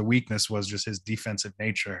 but I think the weakness was just his defensive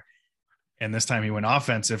nature. And this time he went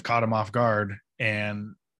offensive, caught him off guard,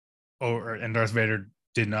 and Darth Vader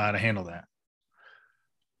didn't know how to handle that.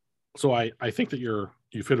 So I think that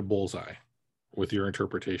you've hit a bullseye with your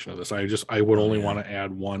interpretation of this. I would only want to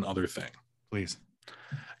add one other thing. Please.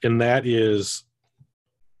 And that is,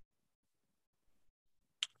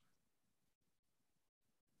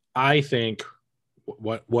 I think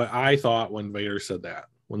what I thought when Vader said that,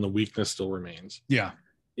 when the weakness still remains,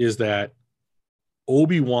 is that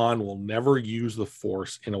Obi-Wan will never use the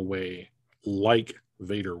Force in a way like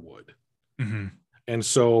Vader would. Mm-hmm. And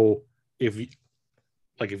so if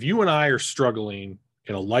you and I are struggling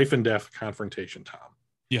in a life and death confrontation, Tom.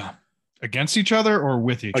 Yeah. Against each other or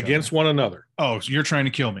with each other? Against one another. Oh, so you're trying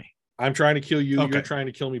to kill me. I'm trying to kill you. Okay. You're trying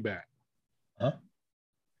to kill me back. Huh?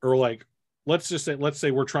 Or let's say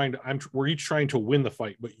we're each trying to win the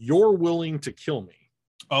fight, but you're willing to kill me.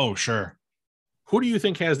 Oh, sure. Who do you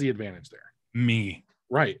think has the advantage there? Me.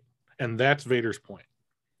 Right. And that's Vader's point.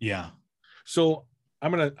 Yeah. So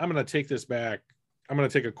I'm gonna take this back. I'm gonna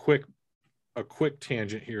take a quick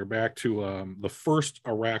tangent here back to the first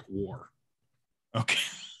Iraq War.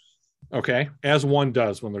 Okay. As one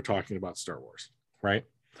does when they're talking about Star Wars, right?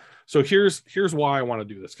 So here's why I want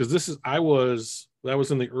to do this, because that was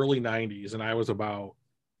in the early 90s, and I was about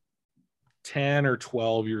 10 or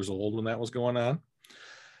 12 years old when that was going on.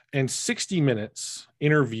 And 60 Minutes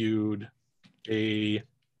interviewed a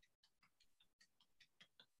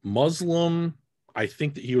Muslim. I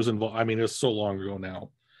think that he was involved. I mean, it was so long ago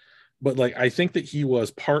now, but I think that he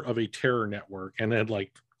was part of a terror network and had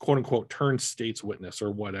quote unquote turned state's witness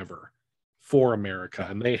or whatever for America.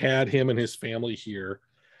 And they had him and his family here.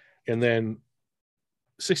 And then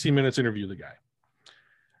 60 Minutes interviewed the guy.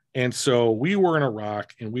 And so we were in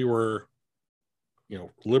Iraq, and we were,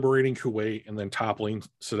 liberating Kuwait and then toppling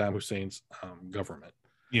Saddam Hussein's government.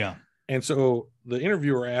 Yeah. And so the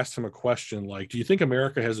interviewer asked him a question like, do you think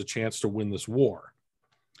America has a chance to win this war?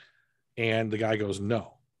 And the guy goes,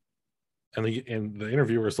 no. And the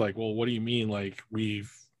interviewer is like, well, what do you mean? We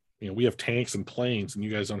have tanks and planes and you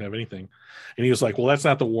guys don't have anything. And he was like, well, that's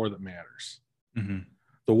not the war that matters. Mm-hmm.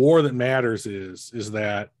 The war that matters is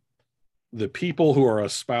that the people who are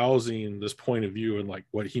espousing this point of view, and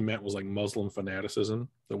what he meant was Muslim fanaticism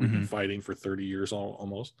that we've been fighting for 30 years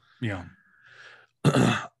almost. Yeah.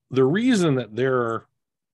 The reason that they're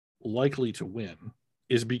likely to win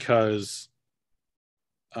is because,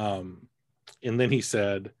 and then he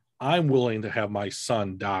said, I'm willing to have my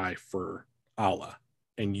son die for Allah,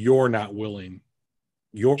 and you're not willing.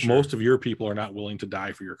 Most of your people are not willing to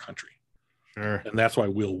die for your country. Sure. And that's why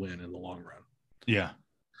we'll win in the long run. Yeah.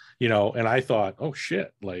 And I thought, oh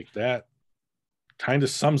shit, that kind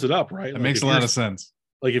of sums it up, right? It makes a lot of sense.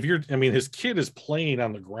 His kid is playing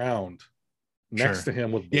on the ground next to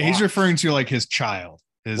him with blocks. Yeah, he's referring to like his child,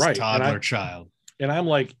 his right. toddler child. And I'm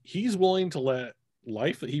like, he's willing to let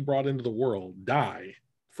life that he brought into the world die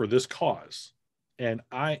for this cause. And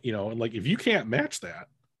and like, if you can't match that,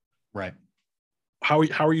 right, how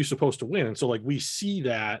are you supposed to win? And so like, we see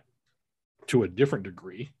that to a different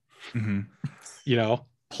degree,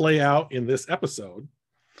 play out in this episode,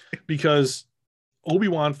 because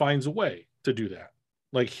Obi-Wan finds a way to do that.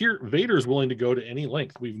 Like, here, Vader's willing to go to any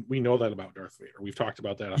length. We know that about Darth Vader. We've talked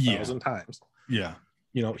about that 1,000 times. Yeah.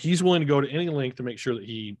 He's willing to go to any length to make sure that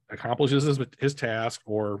he accomplishes his task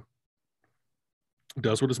or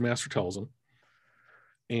does what his master tells him,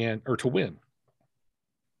 or to win.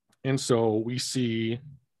 And so we see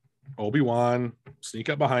Obi-Wan sneak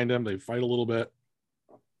up behind him. They fight a little bit.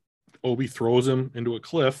 Obi throws him into a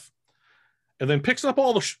cliff, and then picks up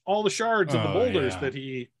all the shards of the boulders that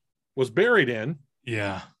he was buried in.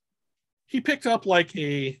 Yeah. He picked up like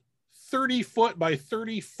a 30-foot by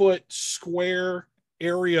 30-foot square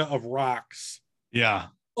area of rocks. Yeah.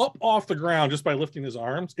 Up off the ground just by lifting his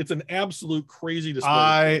arms. It's an absolute crazy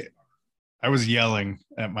display. I was yelling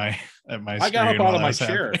at my I got up out of my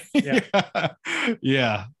chair. Yeah.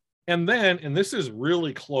 Yeah. And this is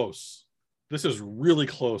really close. This is really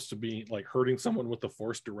close to being like hurting someone with the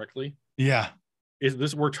Force directly. Yeah.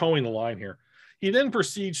 We're towing the line here. He then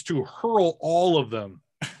proceeds to hurl all of them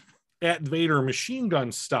at Vader machine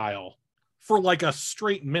gun style for like a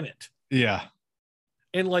straight minute. Yeah.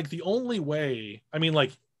 And like, the only way, I mean,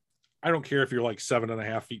 like, I don't care if you're like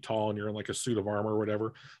 7.5 feet tall and you're in like a suit of armor or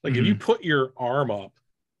whatever. Like, if you put your arm up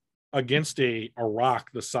against a rock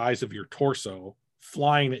the size of your torso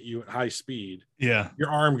flying at you at high speed, your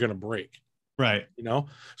arm gonna break. Right.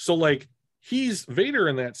 So like, Vader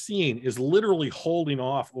in that scene is literally holding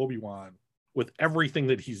off Obi-Wan with everything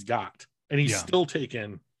that he's got, and he's still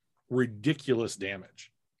taking ridiculous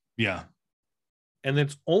damage. Yeah. And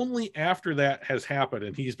it's only after that has happened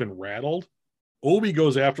and he's been rattled, Obi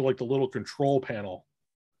goes after like the little control panel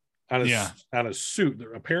on his suit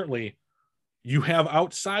that apparently you have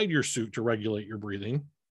outside your suit to regulate your breathing.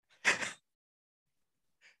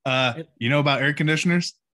 You know about air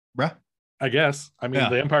conditioners, bruh? I guess. I mean,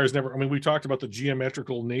 the Empire's never. I mean, we talked about the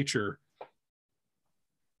geometrical nature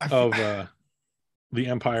of the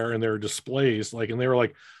Empire and their displays, like, and they were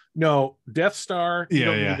like, "No, Death Star, you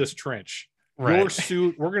don't need this trench. Right. Your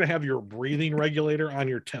suit, we're gonna have your breathing regulator on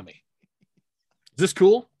your tummy." Is this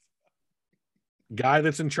cool? Guy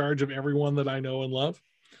that's in charge of everyone that I know and love.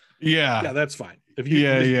 Yeah, that's fine. If you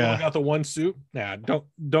got the one suit,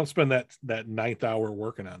 don't spend that 9th hour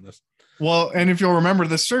working on this. Well, and if you'll remember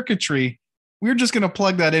the circuitry, we're just going to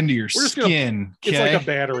plug that into your skin. It's like a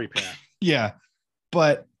battery pack. Yeah.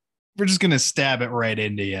 But we're just going to stab it right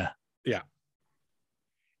into you. Yeah.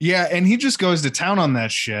 Yeah. And he just goes to town on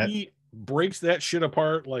that shit. He breaks that shit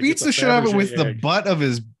apart. Like, beats the shit out of it with the butt of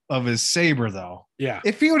his saber, though. Yeah.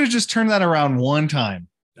 If he would have just turned that around one time,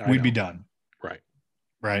 we'd be done.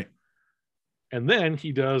 Right. And then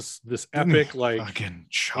he does this epic, like, fucking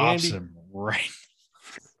chops him right.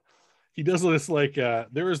 He does this like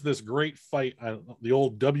there was this great fight on the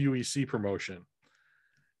old WEC promotion,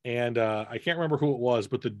 and I can't remember who it was,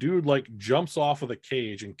 but the dude like jumps off of the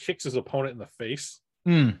cage and kicks his opponent in the face.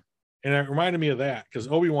 And it reminded me of that because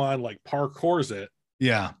Obi-Wan like parkours it,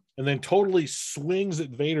 and then totally swings at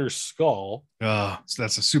Vader's skull. So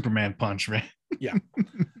that's a Superman punch, right? Yeah.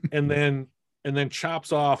 and then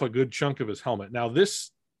chops off a good chunk of his helmet. Now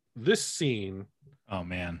this scene, oh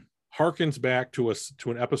man, harkens back to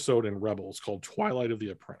an episode in Rebels called Twilight of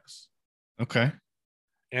the Apprentice. Okay.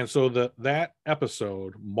 And so that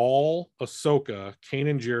episode, Maul, Ahsoka,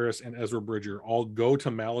 Kanan Jarrus, and Ezra Bridger all go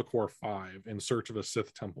to Malachor 5 in search of a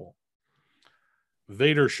Sith temple.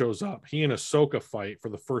 Vader shows up. He and Ahsoka fight for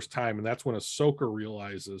the first time, and that's when Ahsoka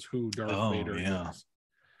realizes who Darth Vader is.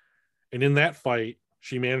 And in that fight,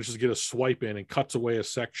 she manages to get a swipe in and cuts away a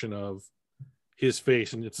section of his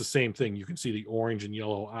face, and it's the same thing. You can see the orange and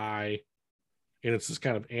yellow eye, and it's this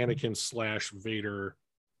kind of Anakin / Vader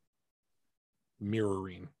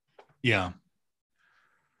mirroring. Yeah.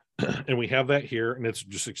 And we have that here, and it's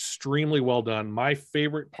just extremely well done. My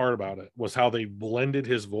favorite part about it was how they blended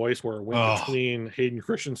his voice, where it went between Hayden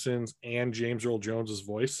Christensen's and James Earl Jones's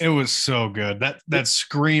voice. It was so good. That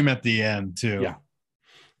scream at the end too.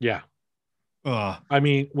 Yeah. I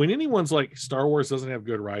mean, when anyone's like, Star Wars doesn't have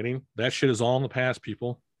good writing, that shit is all in the past,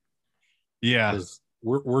 people. Yeah.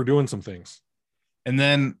 We're doing some things. And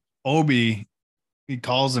then Obi, he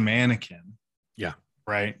calls him Anakin. Yeah.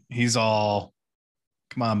 Right. He's all,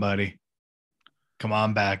 come on, buddy. Come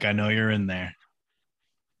on back. I know you're in there.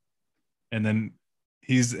 And then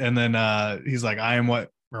he's like, I am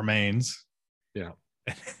what remains. Yeah.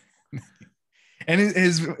 And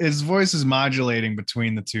his voice is modulating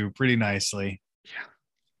between the two pretty nicely. Yeah.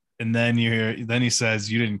 And then he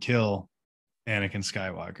says, "You didn't kill Anakin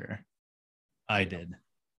Skywalker. I did."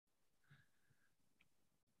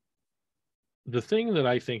 The thing that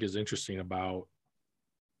I think is interesting about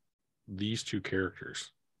these two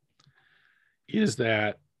characters is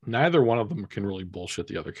that neither one of them can really bullshit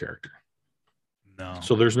the other character. No.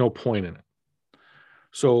 So there's no point in it.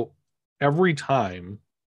 So every time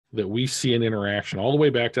that we see an interaction, all the way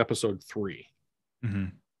back to episode 3,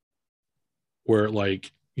 where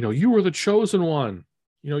like, you were the chosen one,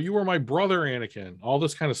 you were my brother, Anakin, all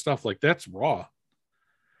this kind of stuff, like that's raw.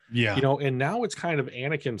 Yeah. And now it's kind of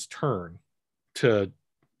Anakin's turn to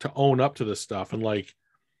own up to this stuff. And like,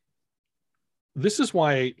 this is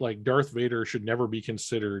why like Darth Vader should never be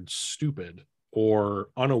considered stupid or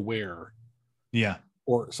unaware. Yeah.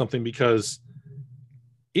 Or something, because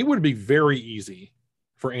it would be very easy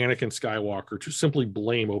for Anakin Skywalker to simply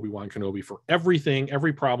blame Obi-Wan Kenobi for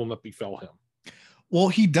every problem that befell him. Well,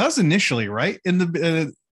 he does initially, right? In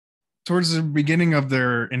the towards the beginning of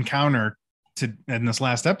their encounter in this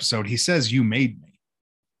last episode, he says, "You made me."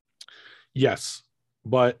 Yes,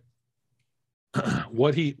 but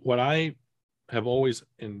what I have always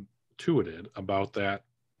intuited about that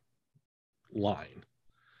line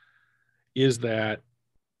is that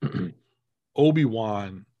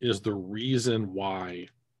Obi-Wan is the reason why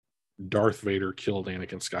Darth Vader killed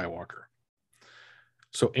Anakin Skywalker.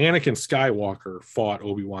 So Anakin Skywalker fought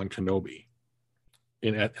Obi-Wan Kenobi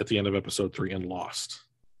at the end of episode 3 and lost.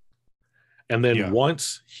 And then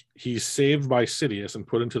once he's saved by Sidious and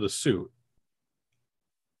put into the suit,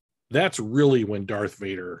 that's really when Darth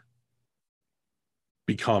Vader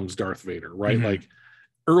becomes Darth Vader, right? Like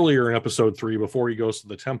earlier in episode 3, before he goes to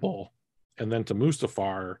the temple and then to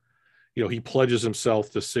Mustafar, he pledges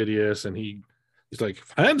himself to Sidious, and he's like,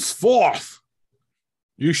 "Henceforth,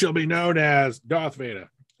 you shall be known as Darth Vader."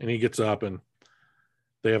 And he gets up and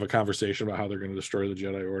they have a conversation about how they're going to destroy the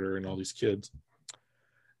Jedi Order and all these kids.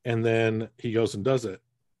 And then he goes and does it.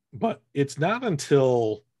 But it's not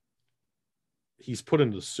until he's put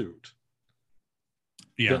into the suit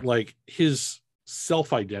that like his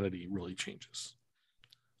self-identity really changes.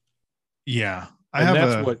 Yeah.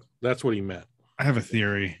 That's what he meant. I have a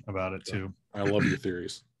theory about it too. I love your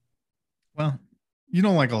theories. Well, you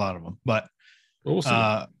don't like a lot of them, but we'll see.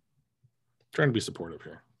 Trying to be supportive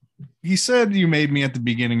here. He said, "You made me" at the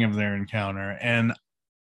beginning of their encounter, and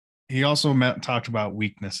he also talked about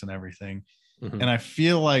weakness and everything. And I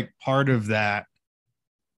feel like part of that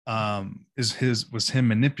was him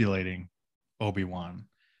manipulating Obi-Wan,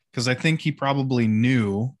 because I think he probably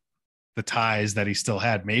knew the ties that he still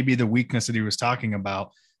had. Maybe the weakness that he was talking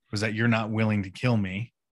about was that you're not willing to kill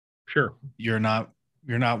me. Sure. You're not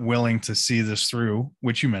willing to see this through,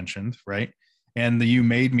 which you mentioned, right? And the "you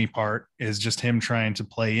made me" part is just him trying to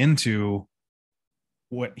play into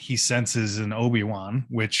what he senses in Obi-Wan,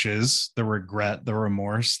 which is the regret, the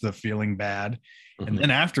remorse, the feeling bad. And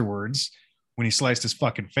then afterwards, when he sliced his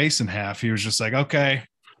fucking face in half, he was just like, okay,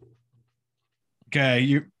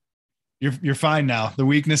 you're fine now. The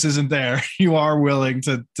weakness isn't there. You are willing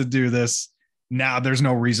to do this. Now there's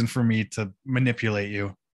no reason for me to manipulate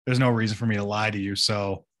you. There's no reason for me to lie to you.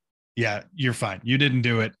 So yeah, you're fine. You didn't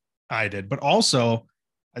do it. I did. But also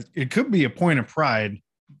it could be a point of pride,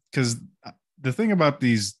 because the thing about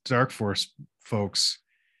these Dark Force folks,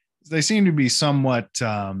 they seem to be somewhat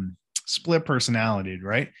split personality,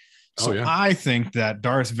 right? So I think that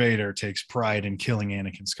Darth Vader takes pride in killing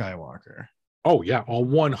Anakin Skywalker. Oh yeah,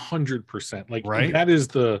 100%. Like, right? That is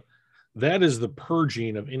the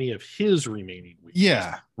purging of any of his remaining weakness.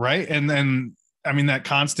 Yeah, right. And then I mean that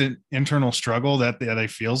constant internal struggle that he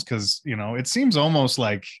feels, because it seems almost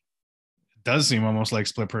like does seem almost like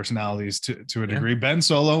split personalities to a degree. Ben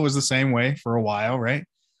Solo was the same way for a while, right?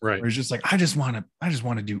 Right. Where he's just like, I just want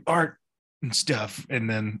to do art and stuff, and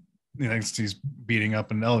then he's beating up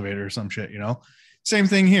an elevator or some shit. Same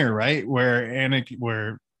thing here, right?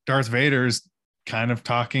 Where Darth Vader's kind of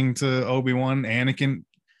talking to Obi-Wan. Anakin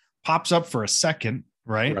pops up for a second,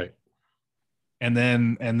 right? Right. And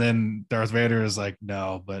then Darth Vader is like,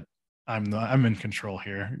 "No, but I'm in control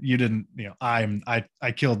here. You didn't, I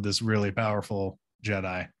killed this really powerful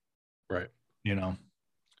Jedi." Right.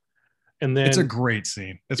 And then it's a great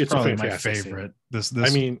scene. It's probably my favorite.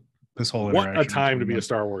 Scene. This whole what a time to be a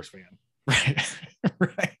Star Wars fan. Right.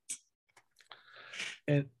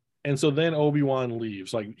 Right. And so then Obi-Wan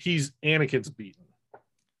leaves. Like, Anakin's beaten.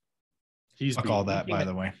 Fuck all that, by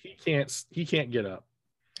the way. He can't get up.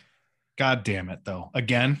 God damn it, though.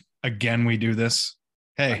 Again we do this.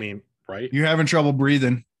 Hey, right? You having trouble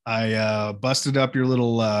breathing? I busted up your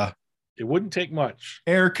little it wouldn't take much.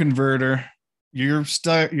 Air converter. You're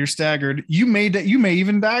staggered. You may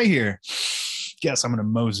even die here. Guess I'm gonna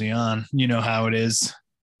mosey on. You know how it is.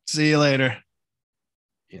 See you later.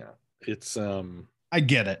 Yeah, it's I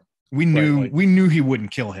get it. We knew he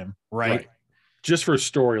wouldn't kill him, right? Just for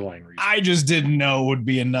storyline reasons. I just didn't know it would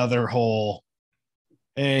be another whole,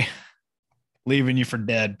 hey, leaving you for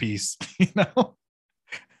dead piece. You know,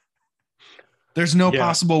 there's no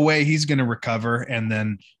possible way he's going to recover and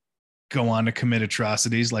then go on to commit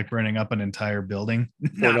atrocities like burning up an entire building.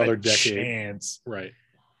 For another decade. Chance. Right.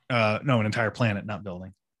 No, an entire planet, not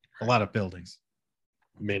building. A lot of buildings.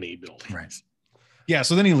 Many buildings. Right. Yeah.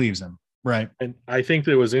 So then he leaves him. Right. And I think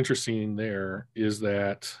that was interesting there is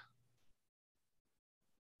that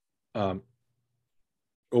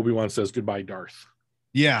Obi-Wan says goodbye, Darth.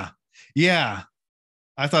 Yeah. Yeah.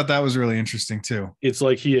 I thought that was really interesting too. It's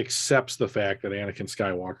like he accepts the fact that Anakin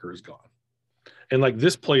Skywalker is gone. And like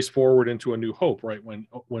this plays forward into A New Hope, right? When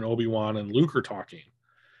Obi-Wan and Luke are talking.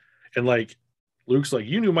 And like Luke's like,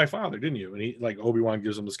 you knew my father, didn't you? And he like Obi-Wan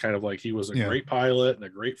gives him this kind of like he was a great pilot and a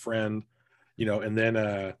great friend, you know, and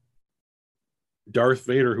then Darth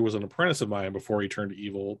Vader, who was an apprentice of mine before he turned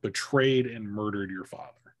evil, betrayed and murdered your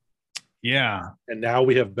father. Yeah. And now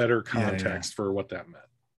we have better context for what that meant.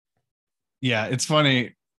 Yeah, it's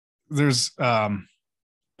funny. There's part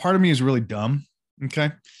of me is really dumb.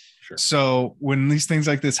 Okay. Sure. So when these things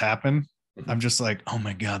like this happen, I'm just like, oh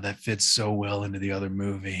my God, that fits so well into the other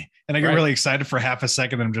movie. And I get really excited for half a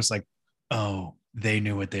second. And I'm just like, oh, they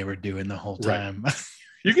knew what they were doing the whole time. Right.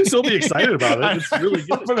 You can still be excited about it. It's really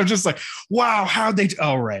good. But I'm just like, wow, how'd they?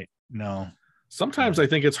 Oh, right. No. Sometimes I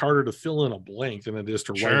think it's harder to fill in a blank than it is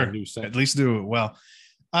to write a new sentence. At least do it well.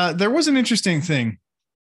 There was an interesting thing.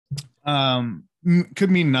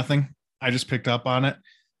 Could mean nothing. I just picked up on it.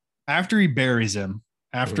 After he buries him,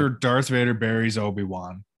 after Darth Vader buries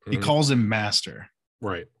Obi-Wan, he calls him master.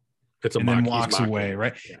 Right. It's a and then walks away,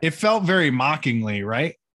 right? Yeah. It felt very mockingly,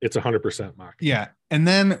 right? It's 100% mocking. Yeah. And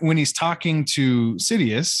then when he's talking to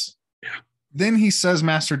Sidious, then he says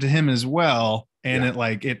master to him as well. And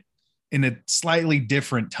it in a slightly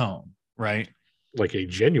different tone, right? Like a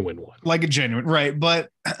genuine one. Like a genuine, right? But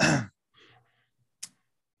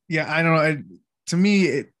yeah, I don't know. To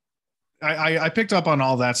me, I picked up on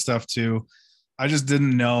all that stuff too. I just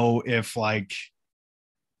didn't know if like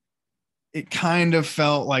it kind of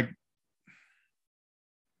felt like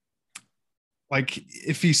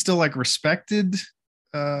if he still like respected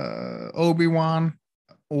Obi-Wan,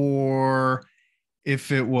 or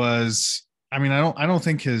if it was, I mean, I don't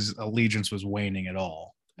think his allegiance was waning at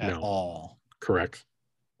all. Correct.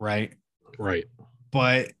 Right.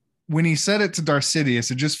 But when he said it to Darth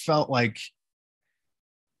Sidious, it just felt like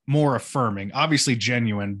more affirming, obviously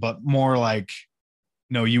genuine, but more like,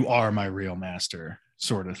 no, you are my real master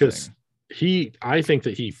sort of thing. I think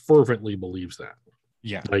that he fervently believes that.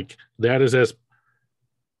 Yeah. Like that is as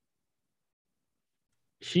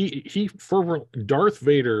Darth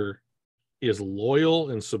Vader is loyal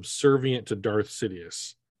and subservient to Darth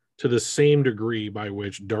Sidious to the same degree by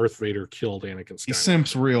which Darth Vader killed Anakin Skywalker. He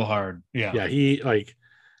simps real hard. Yeah. Yeah. He like,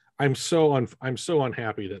 I'm so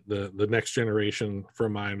unhappy that the next generation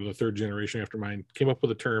from mine, or the third generation after mine, came up with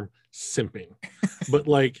the term simping. But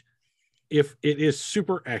like, if it is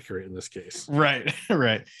super accurate in this case. Right.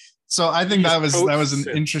 So I think that was an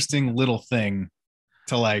interesting little thing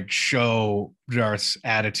to like show Darth's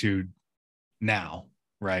attitude now,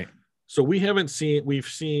 right? So we saw Darth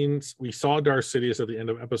Sidious at the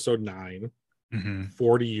end of episode 9,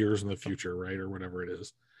 40 years in the future, right? Or whatever it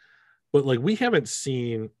is. But like, we haven't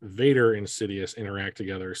seen Vader and Sidious interact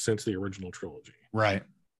together since the original trilogy. Right.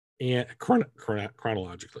 And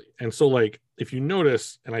chronologically. And so like, if you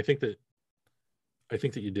notice, and I think that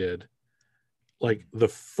you did, like the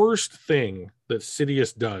first thing that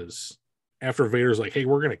Sidious does after Vader's like, hey,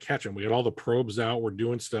 we're going to catch him. We got all the probes out. We're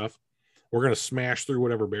doing stuff. We're going to smash through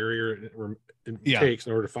whatever barrier it takes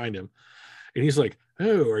in order to find him. And he's like,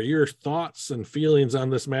 oh, are your thoughts and feelings on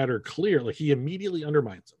this matter clear? Like he immediately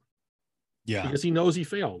undermines him. Yeah. Because he knows he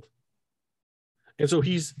failed. And so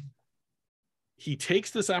he takes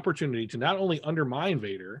this opportunity to not only undermine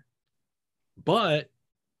Vader, but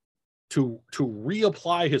to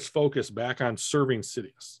reapply his focus back on serving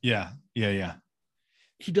Sidious. Yeah.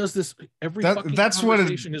 He does this every fucking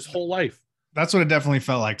conversation his whole life. That's what it definitely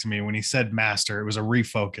felt like to me when he said master. It was a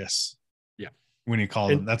refocus. Yeah. When he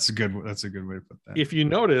called him. That's a good way to put that. If you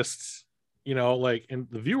noticed, you know, like, and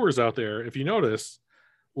the viewers out there, if you notice,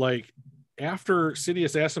 like after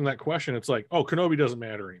Sidious asked him that question, it's like, oh, Kenobi doesn't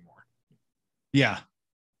matter anymore. Yeah.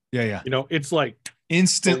 You know, it's like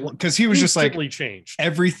Instantly, because he was just like, changed.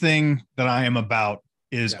 Everything that I am about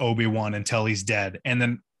is Obi-Wan until he's dead. And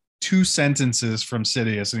then 2 sentences from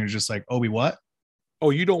Sidious, and you're just like, Obi, what? Oh,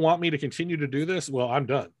 you don't want me to continue to do this? Well, I'm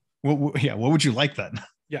done. Well, yeah. What would you like then?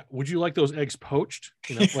 Yeah. Would you like those eggs poached?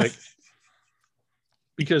 Like,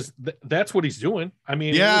 because that's what he's doing. I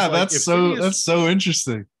mean, yeah, that's so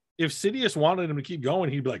interesting. If Sidious wanted him to keep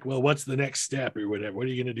going, he'd be like, well, what's the next step or whatever? What are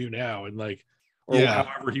you going to do now? And like, or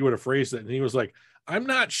however he would have phrased it. And he was like, I'm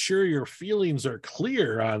not sure your feelings are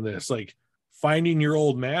clear on this. Like finding your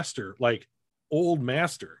old master, like old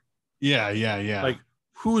master. Yeah. Like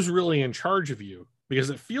who's really in charge of you?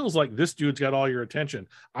 Because it feels like this dude's got all your attention.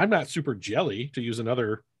 I'm not super jelly, to use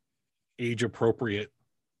another age appropriate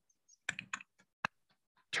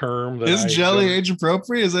term. Is jelly age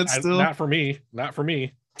appropriate? Is that still not for me?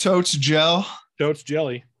 Totes jelly.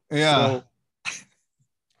 Yeah.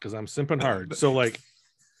 Because I'm simping hard. So like,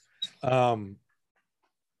 but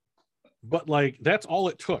like that's all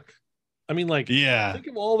it took. I mean, like, think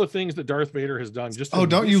of all the things that Darth Vader has done. Just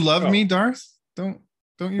don't you love me, Darth? Don't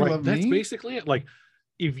you love me? That's basically it. Like,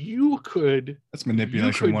 if you could, that's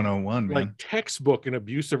manipulation 101, man. Like textbook an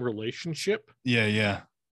abusive relationship. Yeah.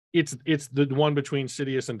 It's the one between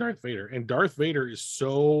Sidious and Darth Vader, and Darth Vader is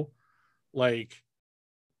so like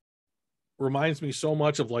reminds me so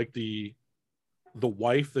much of like the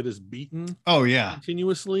wife that is beaten. Oh yeah,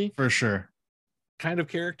 continuously for sure. Kind of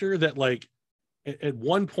character that like at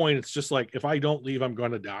one point it's just like, if I don't leave, I'm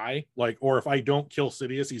going to die. Like, or if I don't kill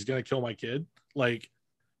Sidious, he's going to kill my kid. Like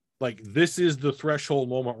this is the threshold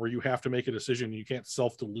moment where you have to make a decision. You can't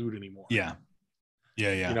self-delude anymore. Yeah.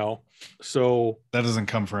 So that doesn't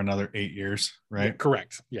come for another 8 years, right? Yeah,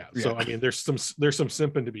 correct. Yeah. So I mean, there's some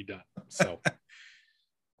simping to be done.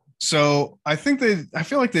 So I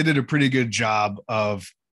feel like they did a pretty good job of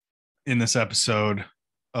in this episode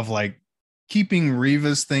of like keeping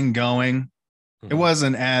Reva's thing going. Mm-hmm. It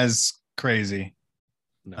wasn't as crazy,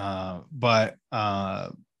 but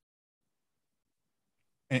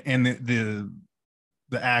and the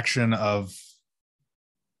action of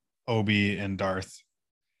Obi and Darth.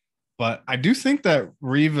 But I do think that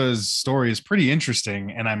Reva's story is pretty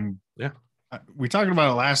interesting, and we talked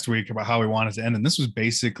about it last week about how we wanted to end, and this was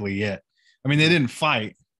basically it. I mean, they didn't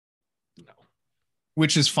fight,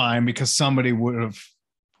 which is fine because somebody would have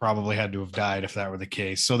probably had to have died if that were the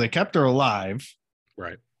case. So they kept her alive,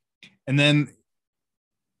 right? And then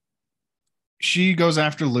she goes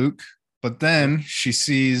after Luke, but then she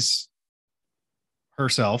sees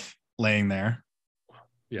herself laying there.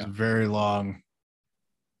 Yeah, very long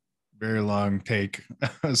take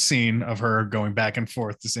a scene of her going back and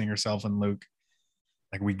forth to seeing herself and Luke.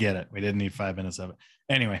 Like, we get it. We didn't need 5 minutes of it.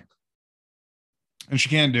 Anyway. And she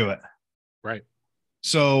can't do it. Right.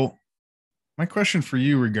 So my question for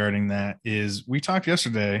you regarding that is, we talked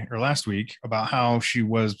yesterday or last week about how she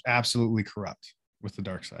was absolutely corrupt with the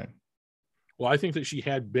dark side. Well, I think that she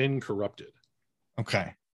had been corrupted.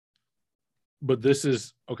 Okay. But this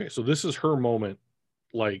is her moment.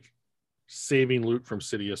 Like, saving Luke from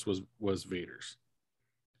Sidious was Vader's.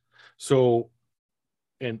 So,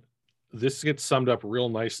 and this gets summed up real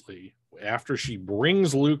nicely after she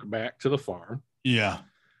brings Luke back to the farm. Yeah.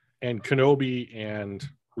 And Kenobi and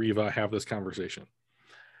Reva have this conversation.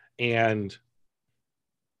 And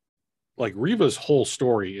like Reva's whole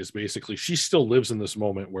story is basically she still lives in this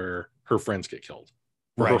moment where her friends get killed.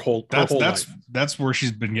 Right. Her whole that's where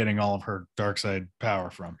she's been getting all of her dark side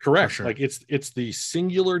power from. Correct. Sure. Like it's the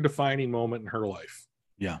singular defining moment in her life.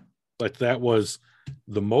 Yeah. Like that was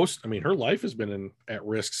the most. I mean, her life has been at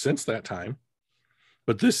risk since that time.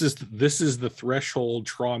 But this is the threshold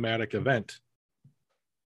traumatic event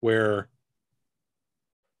where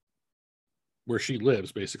she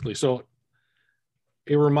lives basically. So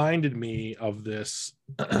it reminded me of this.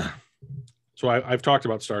 So I've talked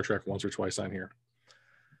about Star Trek once or twice on here.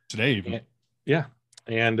 Today even.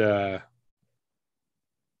 And the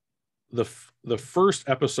first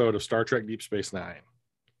episode of Star Trek Deep Space Nine,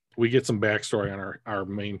 we get some backstory on our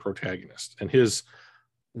main protagonist, and his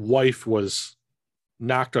wife was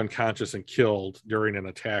knocked unconscious and killed during an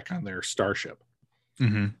attack on their starship.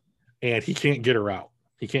 Mm-hmm. And he can't get her out.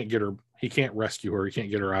 He can't get her. He can't rescue her. He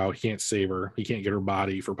can't get her out. He can't save her. He can't get her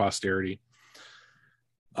body for posterity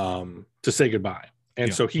to say goodbye.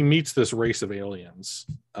 And so he meets this race of aliens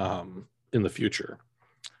in the future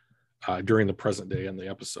during the present day in the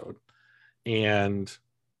episode. And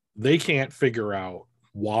they can't figure out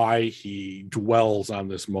why he dwells on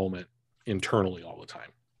this moment internally all the time.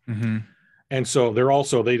 Mm-hmm. And so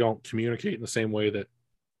they don't communicate in the same way that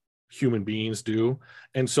human beings do.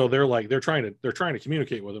 And so they're trying to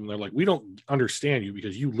communicate with him. They're like, we don't understand you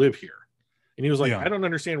because you live here And he was like, I don't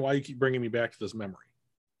understand why you keep bringing me back to this memory.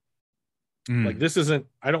 Like, this isn't,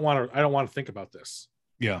 I don't want to think about this.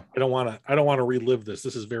 Yeah. I don't want to relive this.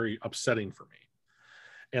 This is very upsetting for me.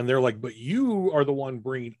 And they're like, but you are the one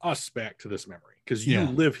bringing us back to this memory because you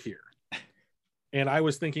live here. And I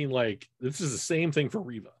was thinking, like, this is the same thing for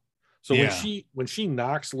Reva. So when she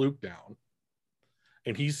knocks Luke down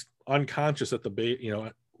and he's unconscious at the base,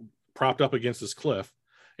 propped up against this cliff,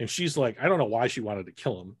 and she's like, I don't know why she wanted to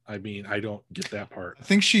kill him. I mean, I don't get that part. I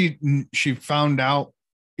think she found out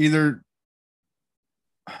either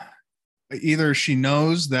she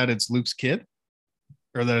knows that it's Luke's kid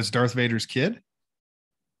or that it's Darth Vader's kid,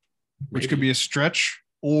 which could be a stretch,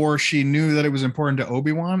 or she knew that it was important to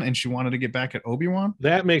Obi-Wan and she wanted to get back at Obi-Wan.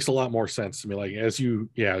 That makes a lot more sense to me. Like, as you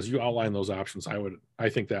outline those options, I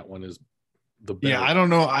think that one is the better. Yeah, I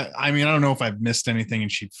don't know. I mean, I don't know if I've missed anything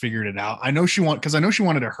and she figured it out. I know she wanted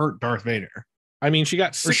to hurt Darth Vader. I mean, she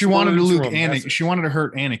got or she wanted to Luke Anakin. She wanted to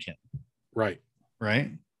hurt Anakin. Right.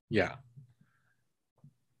 Yeah.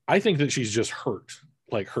 I think that she's just hurt,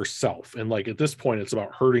 like, herself, and like at this point, it's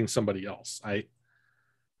about hurting somebody else.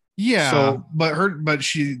 But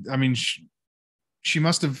she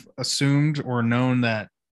must have assumed or known that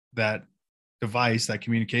device, that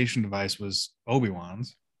communication device, was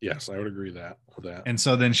Obi-Wan's. Yes, I would agree with that. And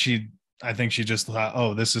so then I think she just thought,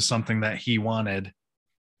 oh, this is something that he wanted.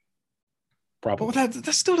 Probably. But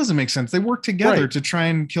that still doesn't make sense. They worked together to try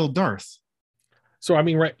and kill Darth. So, I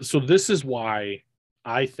mean, right. So this is why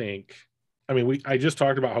I think, I just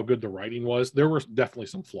talked about how good the writing was. There were definitely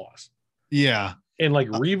some flaws. Yeah. And like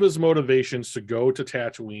Reva's motivations to go to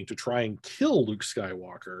Tatooine to try and kill Luke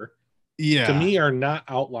Skywalker, to me, are not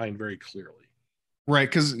outlined very clearly. Right,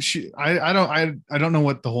 because I don't know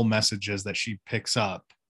what the whole message is that she picks up.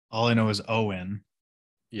 All I know is Owen.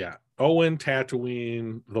 Yeah, Owen,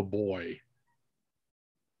 Tatooine, the boy.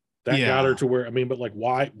 That got her to where, but like,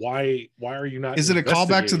 why are you not? Is it a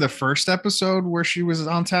callback to the first episode where she was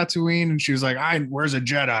on Tatooine and she was like, where's a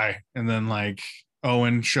Jedi? And then like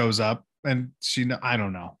Owen shows up and I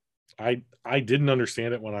don't know. I didn't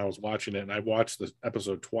understand it when I was watching it, and I watched the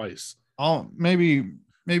episode twice. Oh, maybe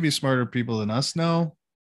smarter people than us know,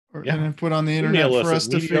 and put on the internet for us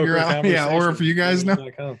to figure out. Yeah, or if you guys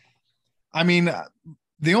know. I mean,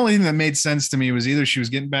 the only thing that made sense to me was either she was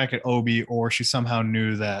getting back at Obi, or she somehow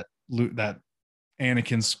knew that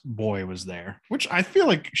Anakin's boy was there, which I feel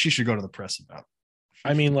like she should go to the press about.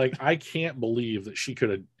 I can't believe that she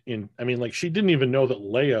could have she didn't even know that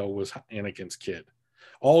Leia was Anakin's kid.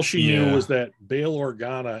 All she knew was that Bail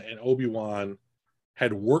Organa and Obi-Wan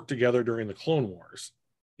had worked together during the Clone Wars.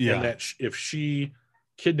 Yeah. And that if she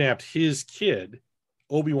kidnapped his kid,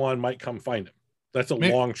 Obi-Wan might come find him. That's a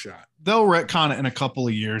long shot. They'll retcon it in a couple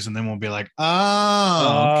of years, and then we'll be like,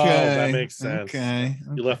 oh, okay. That makes sense. Okay.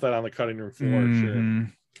 You left that on the cutting room floor. Mm-hmm.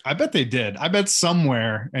 Sure. I bet they did. I bet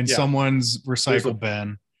somewhere in someone's recycle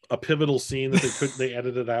bin. A pivotal scene that they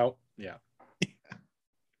edited out. Yeah.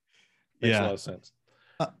 Makes a lot of sense.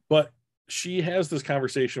 But she has this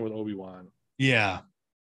conversation with Obi-Wan. Yeah.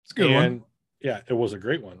 It's a good one. Yeah, it was a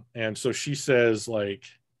great one. And so she says, like,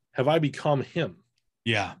 have I become him?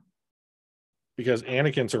 Yeah. Because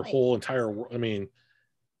Anakin's her whole entire world.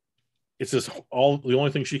 It's the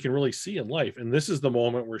only thing she can really see in life. And this is the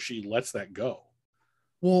moment where she lets that go.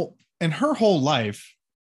 Well, and her whole life,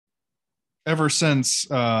 ever since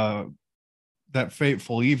that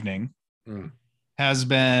fateful evening, has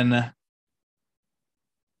been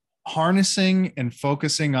harnessing and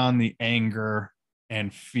focusing on the anger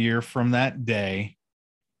and fear from that day,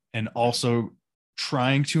 and also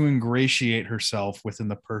trying to ingratiate herself within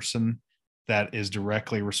the person that is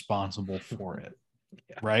directly responsible for it.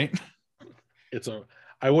 Right?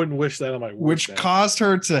 I wouldn't wish that on my work. Which caused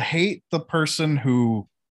her to hate the person who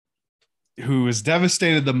is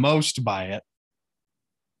devastated the most by it,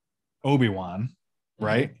 Obi-Wan,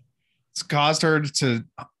 right? Mm-hmm. It's caused her to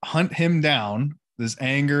hunt him down. This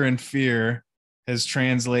anger and fear has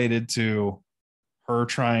translated to her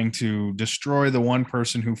trying to destroy the one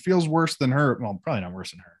person who feels worse than her. Well, probably not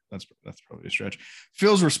worse than her. That's probably a stretch.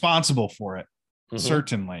 Feels responsible for it. Mm-hmm.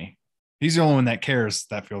 Certainly. He's the only one that cares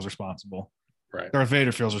that feels responsible. Right. Darth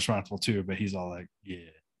Vader feels responsible too, but he's all like,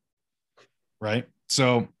 yeah. Right.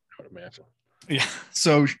 So I would imagine. Yeah.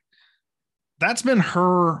 So that's been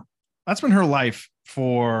her life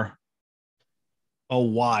for a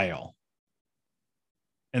while.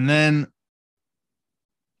 And then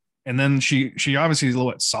she obviously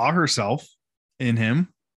saw herself in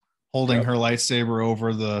him holding her lightsaber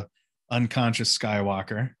over the unconscious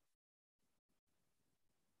Skywalker.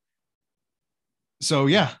 So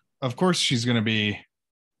yeah, of course she's going to be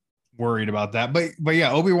worried about that. But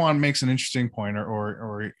yeah, Obi-Wan makes an interesting point,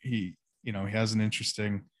 or he, he has an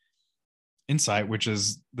interesting insight, which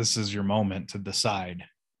is this is your moment to decide.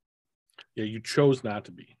 Yeah, you chose not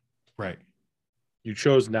to be. Right. You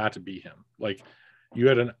chose not to be him. Like you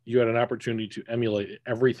had an opportunity to emulate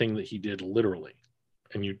everything that he did literally,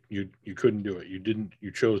 and you couldn't do it.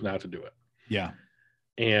 You chose not to do it. Yeah.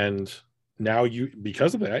 And now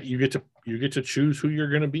because of that, you get to choose who you're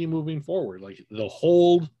going to be moving forward. Like the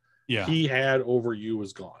hold he had over you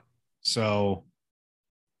was gone. So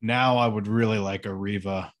now I would really like a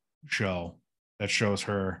Reva show that shows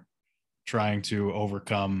her trying to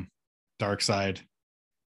overcome Darkseid,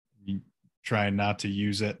 trying not to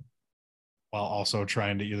use it, while also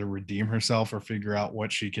trying to either redeem herself or figure out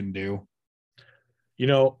what she can do.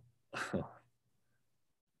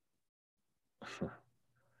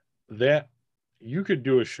 That you could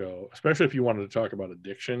do a show, especially if you wanted to talk about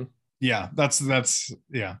addiction. Yeah, that's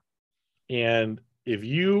yeah. And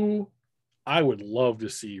I would love to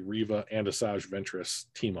see Reva and Asajj Ventress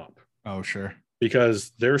team up. Oh, sure.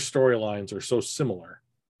 Because their storylines are so similar.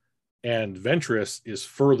 And Ventress is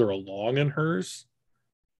further along in hers,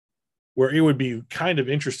 where it would be kind of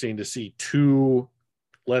interesting to see two,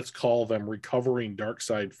 let's call them recovering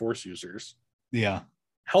Darkseid Force users,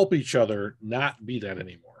 help each other not be that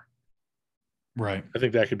anymore. Right. I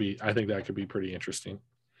think that could be pretty interesting.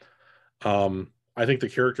 I think the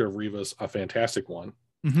character of Reva's a fantastic one.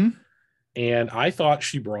 Mm-hmm. And I thought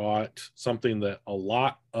she brought something that a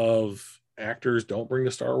lot of actors don't bring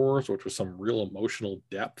to Star Wars, which was some real emotional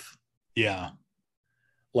depth. Yeah.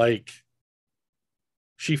 Like,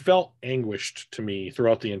 she felt anguished to me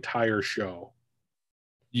throughout the entire show.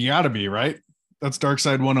 You gotta be, right? That's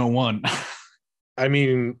Darkseid 101. I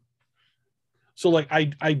mean, so like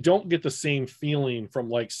I don't get the same feeling from,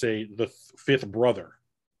 like, say, the fifth brother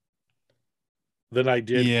than I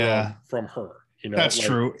did from her. That's like,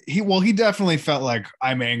 true. He definitely felt like,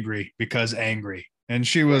 I'm angry because angry. And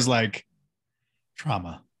she was like,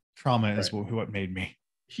 trauma is what made me.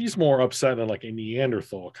 He's more upset in like a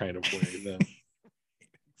Neanderthal kind of way than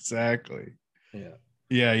exactly.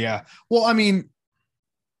 Yeah. Well, I mean,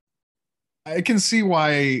 I can see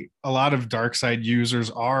why a lot of Darkseid users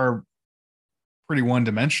are pretty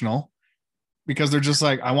one-dimensional, because they're just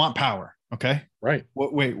like, I want power. Okay. Right.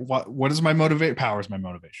 What is my motivate? Power is my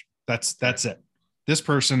motivation. That's it. This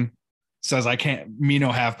person says I can't, me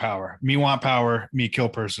no have power. Me want power. Me kill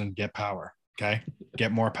person, get power. Okay.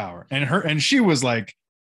 Get more power. And she was like,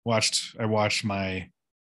 I watched my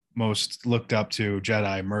most looked up to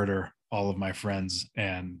Jedi murder all of my friends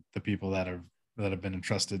and the people that have been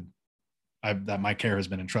entrusted, that my care has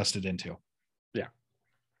been entrusted into. Yeah.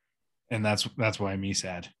 And that's why me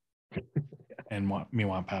sad and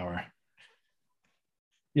want power.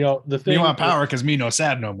 The thing me want power because me no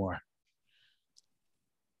sad no more.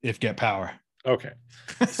 If get power. Okay.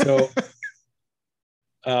 So,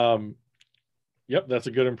 yep, that's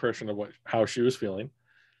a good impression of how she was feeling.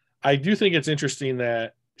 I do think it's interesting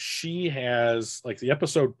that she has, like, the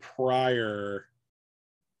episode prior,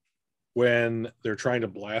 when they're trying to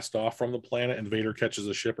blast off from the planet and Vader catches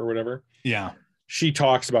a ship or whatever. Yeah. She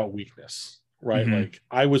talks about weakness, right? Mm-hmm. Like,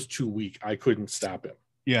 I was too weak. I couldn't stop him.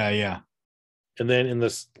 Yeah. And then in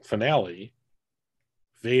this finale,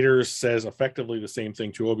 Vader says effectively the same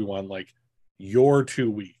thing to Obi-Wan, like, you're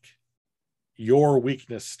too weak. Your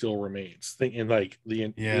weakness still remains. And like the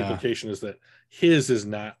implication is that his is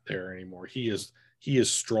not there anymore. He is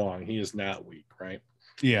strong. He is not weak, right?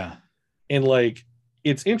 Yeah. And like,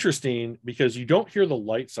 it's interesting because you don't hear the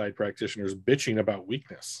light side practitioners bitching about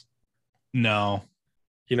weakness. No.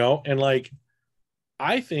 And like,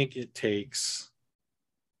 I think it takes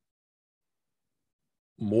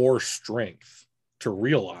more strength to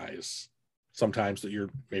realize sometimes that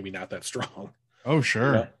you're maybe not that strong. Oh,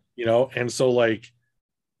 sure. And so like,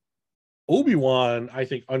 Obi-Wan, I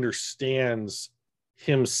think, understands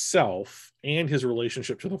himself and his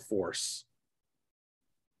relationship to the Force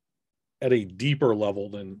at a deeper level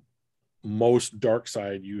than most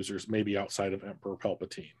Darkseid users, maybe outside of Emperor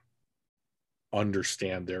Palpatine,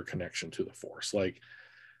 understand their connection to the Force. Like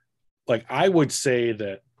I would say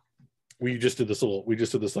that we just did this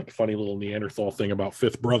like funny little Neanderthal thing about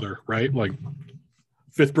fifth brother, right? Like,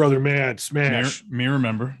 fifth brother mad, smash. Me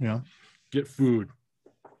remember, yeah. Get food.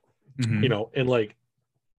 Mm-hmm. And like,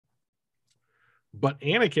 but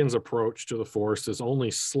Anakin's approach to the Force is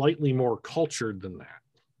only slightly more cultured than that.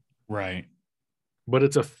 Right. But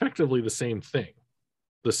it's effectively the same thing,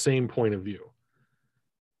 the same point of view.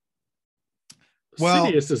 Well,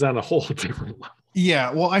 Sidious is on a whole different level.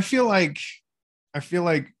 Yeah. Well, I feel like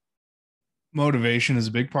motivation is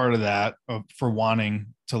a big part of that for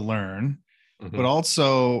wanting to learn, but Mhm.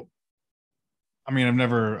 also, I mean, I've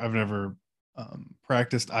never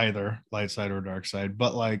practiced either light side or dark side,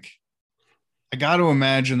 but like, I got to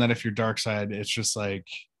imagine that if you're dark side, it's just like,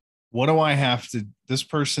 what do I have to? This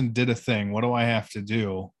person did a thing. What do I have to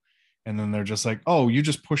do? And then they're just like, oh, you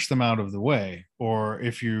just push them out of the way, or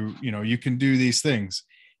if you can do these things.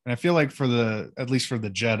 And I feel like at least for the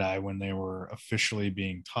Jedi, when they were officially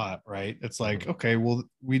being taught, right? It's like, okay, well,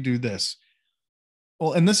 we do this.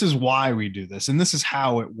 Well, and this is why we do this, and this is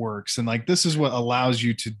how it works, and like this is what allows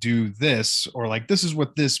you to do this, or like this is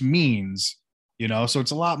what this means, so it's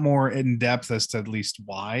a lot more in depth as to at least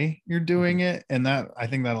why you're doing it. And that, I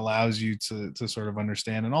think, that allows you to sort of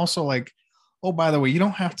understand. And also, like, oh, by the way, you don't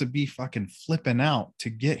have to be fucking flipping out to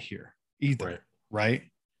get here either, right?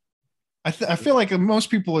 I feel like most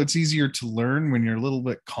people, it's easier to learn when you're a little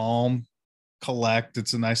bit calm, collect.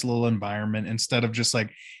 It's a nice little environment, instead of just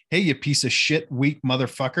like, hey, you piece of shit, weak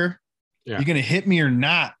motherfucker. Yeah. You gonna hit me or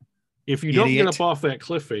not? If you don't get up off that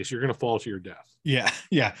cliff face, you're gonna fall to your death. Yeah.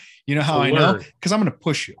 You know how I know? Because I'm gonna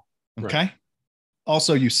push you. Okay. Right.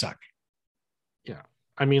 Also, you suck. Yeah.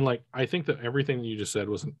 I mean, like, I think that everything that you just said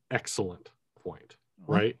was an excellent point,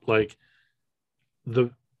 right? Like,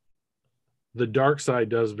 the dark side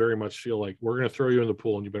does very much feel like we're going to throw you in the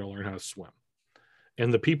pool and you better learn how to swim.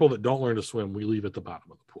 And the people that don't learn to swim, we leave at the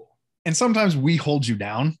bottom of the pool. And sometimes we hold you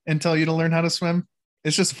down and tell you to learn how to swim.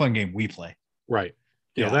 It's just a fun game we play. Right.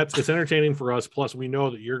 You know, it's entertaining for us. Plus, we know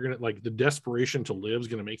that you're going to, like, the desperation to live is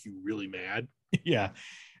going to make you really mad. Yeah.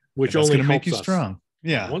 Which only helps make you strong.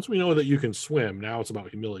 Yeah. Once we know that you can swim, now it's about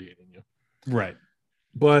humiliating you. Right.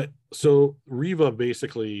 But so Riva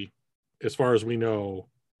basically, as far as we know,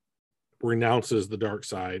 renounces the dark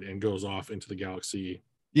side and goes off into the galaxy.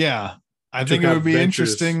 Yeah. I think it would be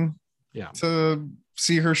interesting to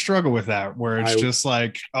see her struggle with that, where it's just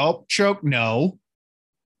like, oh, choke. No.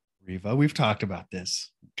 Riva, we've talked about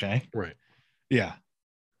this. Okay. Right. Yeah.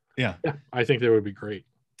 I think that would be great.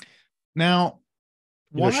 Now,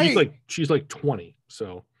 she's like 20.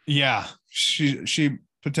 So yeah, she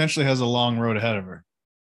potentially has a long road ahead of her.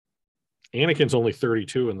 Anakin's only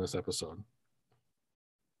 32 in this episode.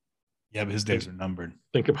 Yeah, but his days are numbered.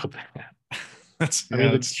 Think about that. That's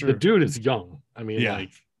true. The dude is young. I mean,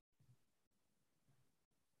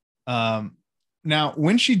 now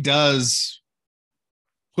when she does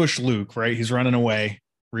push Luke, right? He's running away.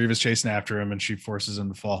 Reva's chasing after him, and she forces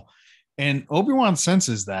him to fall. And Obi-Wan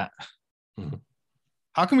senses that. Mm-hmm.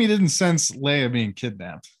 How come he didn't sense Leia being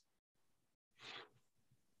kidnapped?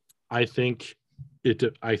 I think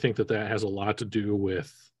that has a lot to do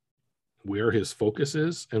with where his focus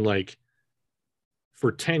is. And like,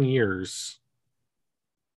 for 10 years,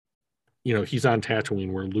 he's on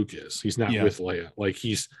Tatooine where Luke is. He's not with Leia. Like,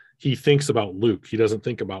 he thinks about Luke. He doesn't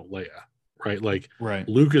think about Leia, right? Like,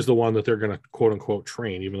 Luke is the one that they're going to quote unquote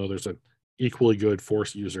train, even though there's an equally good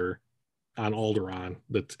Force user on Alderaan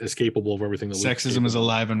that is capable of everything. That sexism is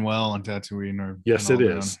alive and well on Tatooine. Yes, it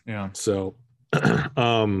is. Yeah. So,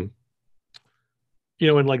 and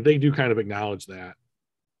like, they do kind of acknowledge that.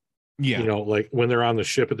 Yeah. Like, when they're on the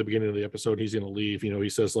ship at the beginning of the episode, he's going to leave. He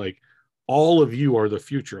says, like, all of you are the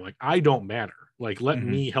future. Like, I don't matter. Like, let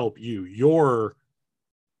me help you. You're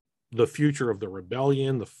the future of the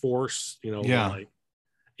rebellion, the Force. Like,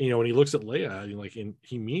 when he looks at Leia, and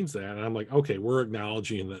he means that. And I'm like, okay, we're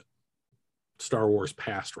acknowledging that Star Wars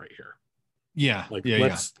passed right here. Yeah. Like,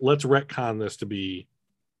 let's retcon this to be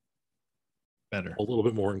better, a little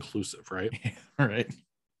bit more inclusive, right? All right.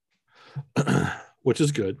 Which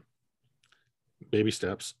is good. Baby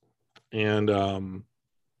steps. And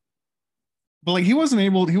but like, he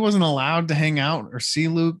wasn't allowed to hang out or see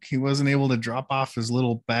Luke. He wasn't able to drop off his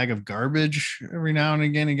little bag of garbage every now and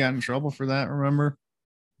again. He got in trouble for that, remember?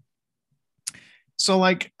 So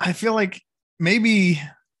like, I feel like maybe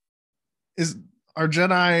is our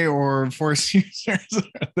Jedi or Force users,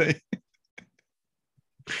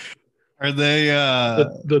 are they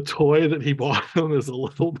the toy that he bought him is a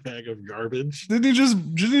little bag of garbage? Did he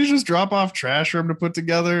just drop off trash for him to put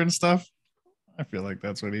together and stuff? I feel like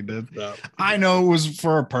that's what he did. I know it was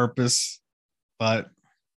for a purpose, but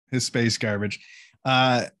his space garbage.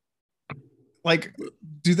 Like,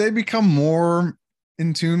 do they become more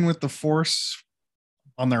in tune with the Force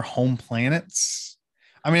on their home planets?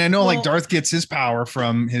 I mean, I know like Darth gets his power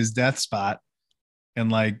from his death spot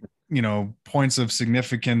and like, points of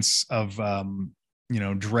significance of,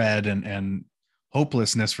 dread and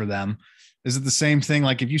hopelessness for them. Is it the same thing?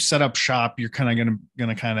 Like, if you set up shop, you're kind of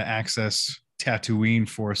going to access Tatooine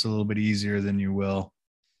Force a little bit easier than you will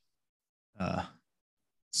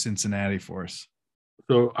Cincinnati Force.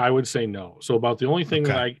 So I would say no. So about the only thing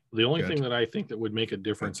Okay. thing that I think that would make a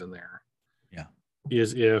difference in there, Yeah,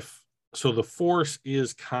 is if so the force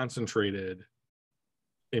is concentrated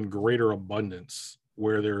in greater abundance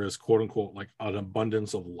where there is quote unquote like an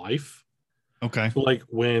abundance of life. okay. So like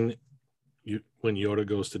when Yoda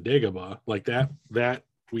goes to Dagobah, like that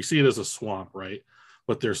we see it as a swamp, right?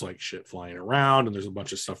 But there's like shit flying around and there's a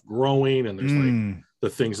bunch of stuff growing and there's like the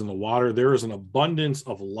things in the water. There is an abundance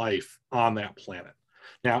of life on that planet.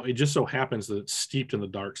 Now, it just so happens that it's steeped in the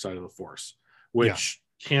dark side of the force, which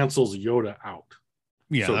cancels Yoda out.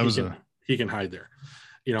 Yeah, so that he can hide there,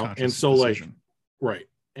 and so decision. like, right.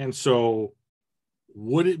 And so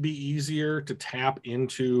would it be easier to tap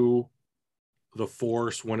into the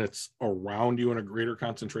force when it's around you in a greater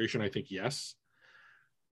concentration? I think yes.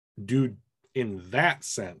 Do in that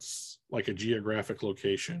sense, like a geographic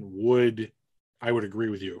location, I would agree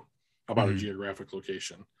with you about a geographic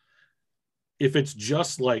location. If it's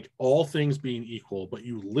just like all things being equal, but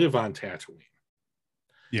you live on Tatooine,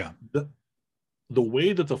 yeah, the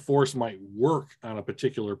way that the force might work on a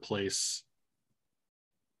particular place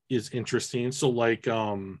is interesting. So like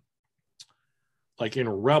in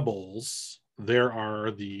Rebels, there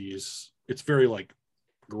are these, it's very like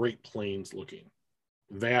Great Plains looking,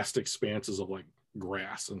 vast expanses of like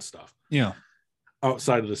grass and stuff. Yeah.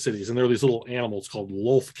 Outside of the cities. And there are these little animals called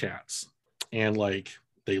Lolth cats. And like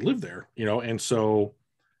they live there, and so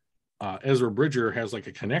Ezra Bridger has like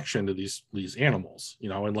a connection to these animals,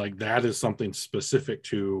 and like that is something specific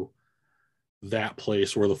to that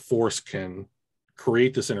place where the force can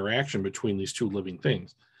create this interaction between these two living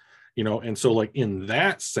things, and so like in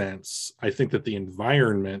that sense, I think that the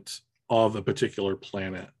environment of a particular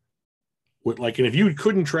planet would like, and if you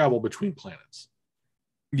couldn't travel between planets,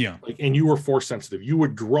 like, and you were force sensitive, you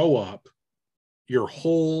would grow up your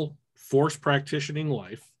whole force practicing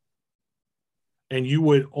life and you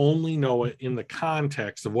would only know it in the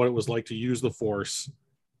context of what it was like to use the force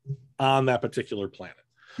on that particular planet.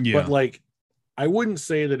 But like, I wouldn't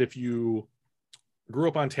say that if you grew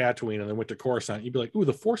up on Tatooine and then went to Coruscant, you'd be like, ooh,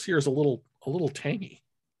 the force here is a little tangy.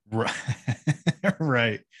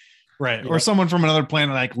 Right. Right. Or someone from another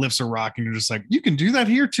planet like lifts a rock and you're just like, you can do that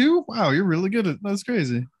here too? Wow, you're really good at that's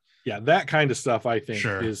crazy. Yeah, that kind of stuff I think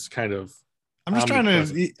is kind of, I'm just trying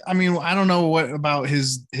to, I mean, I don't know what about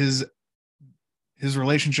his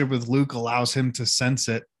relationship with Luke allows him to sense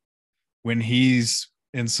it when he's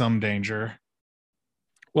in some danger.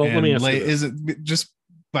 Well, let me ask you this. Is it just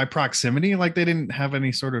by proximity? Like they didn't have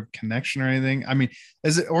any sort of connection or anything? I mean,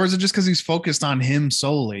 is it just because he's focused on him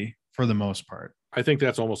solely for the most part? I think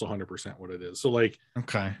that's almost 100% what it is. So like,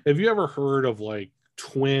 okay. Have you ever heard of like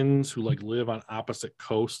twins who like live on opposite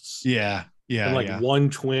coasts? Yeah. And like one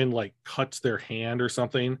twin like cuts their hand or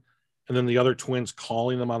something, and then the other twin's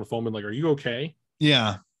calling them on the phone and like, are you okay?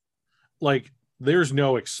 Yeah. Like there's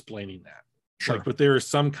no explaining that. Sure. Like, but there is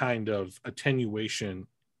some kind of attenuation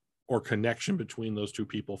or connection between those two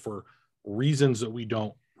people for reasons that we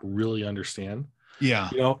don't really understand. Yeah.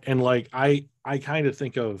 And like I kind of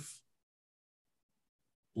think of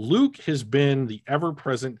Luke has been the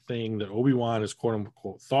ever-present thing that Obi-Wan has quote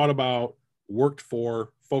unquote thought about, worked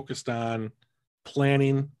for, focused on,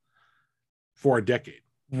 planning for a decade.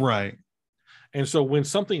 Right. And so when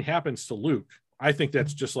something happens to Luke, I think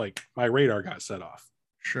that's just like my radar got set off.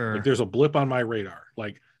 Sure. Like there's a blip on my radar.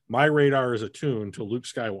 Like my radar is attuned to Luke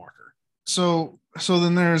Skywalker. So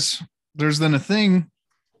then there's then a thing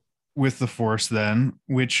with the Force then,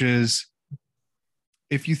 which is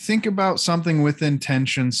if you think about something with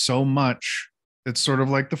intention so much, it's sort of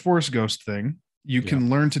like the Force Ghost thing. You can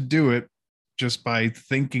learn to do it just by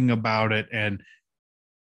thinking about it and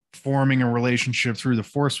forming a relationship through the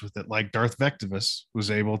Force with it. Like Darth Vectivus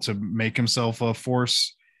was able to make himself a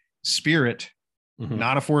Force spirit,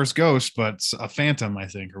 not a Force ghost, but a phantom, I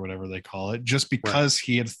think, or whatever they call it, just because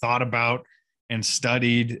he had thought about and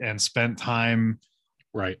studied and spent time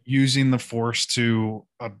using the Force to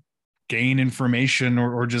gain information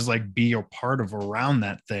or just like be a part of around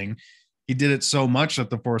that thing. He did it so much that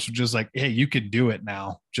the Force was just like, hey, you could do it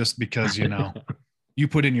now just because, you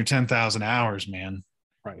put in your 10,000 hours, man.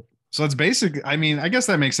 Right. So it's basic. I mean, I guess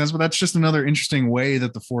that makes sense, but that's just another interesting way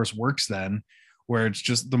that the Force works then, where it's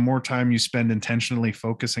just the more time you spend intentionally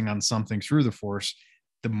focusing on something through the Force,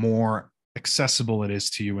 the more accessible it is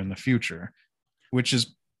to you in the future, which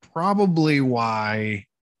is probably why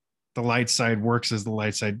the light side works as the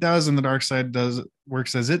light side does and the dark side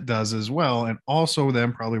works as it does as well. And also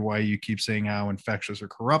then probably why you keep saying how infectious or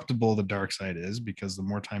corruptible the dark side is, because the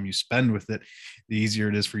more time you spend with it, the easier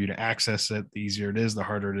it is for you to access it, the easier it is, the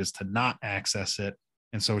harder it is to not access it.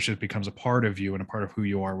 And so it just becomes a part of you and a part of who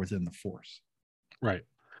you are within the Force. Right.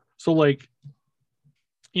 So like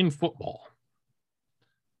in football,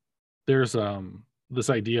 there's this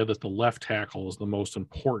idea that the left tackle is the most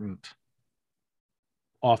important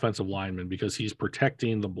offensive lineman because he's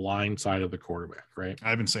protecting the blind side of the quarterback, right?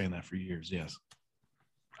 I've been saying that for years. Yes.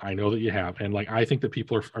 I know that you have. And like, I think that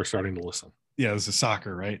people are starting to listen. Yeah. This is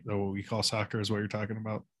soccer, right? What we call soccer is what you're talking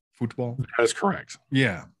about. Football. That's correct.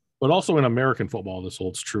 Yeah. But also in American football, this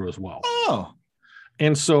holds true as well. Oh.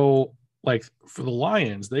 And so like for the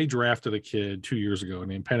Lions, they drafted a kid 2 years ago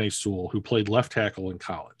named Penei Sewell who played left tackle in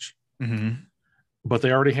college, but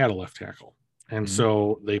they already had a left tackle. And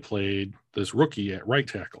so they played this rookie at right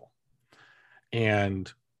tackle.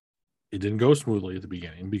 And it didn't go smoothly at the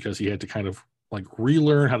beginning because he had to kind of like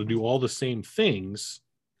relearn how to do all the same things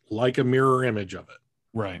like a mirror image of it.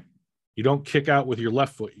 Right. You don't kick out with your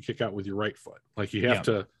left foot, you kick out with your right foot. Like you have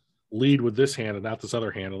to lead with this hand and not this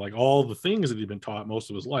other hand. And like all the things that he'd been taught most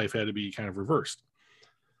of his life had to be kind of reversed.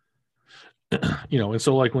 And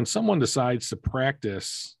so like when someone decides to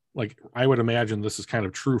practice, like I would imagine this is kind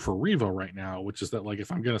of true for Riva right now, which is that like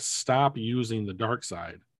if I'm going to stop using the dark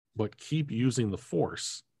side, but keep using the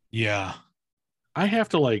force. Yeah. I have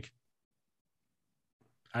to like,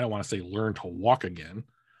 I don't want to say learn to walk again,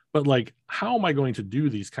 but like, how am I going to do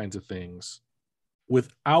these kinds of things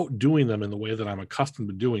without doing them in the way that I'm accustomed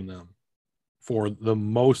to doing them for the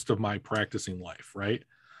most of my practicing life, right?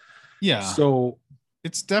 Yeah. So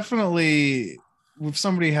it's definitely, if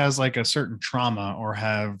somebody has like a certain trauma or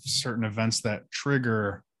have certain events that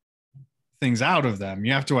trigger things out of them,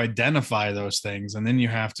 you have to identify those things. And then you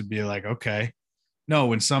have to be like, okay, no,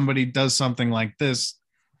 when somebody does something like this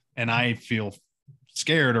and I feel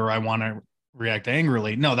scared or I want to react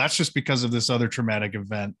angrily, no, that's just because of this other traumatic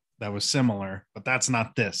event that was similar, but that's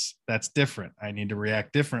not this. That's different. I need to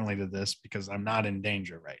react differently to this because I'm not in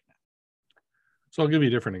danger right now. So I'll give you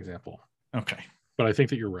a different example. Okay. But I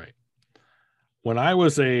think that you're right. When I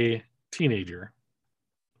was a teenager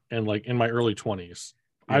and like in my early 20s,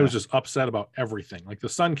 I was just upset about everything. Like the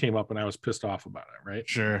sun came up and I was pissed off about it, right?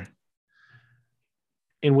 Sure.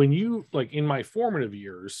 And when you like in my formative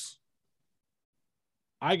years,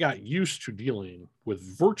 I got used to dealing with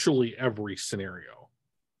virtually every scenario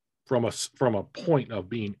from a point of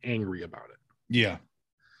being angry about it. Yeah.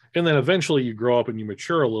 And then eventually you grow up and you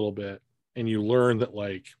mature a little bit and you learn that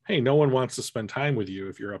like, hey, no one wants to spend time with you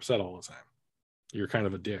if you're upset all the time. You're kind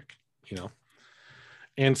of a dick,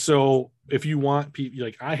 And so if you want people,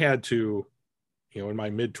 like I had to, in my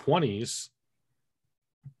mid-20s,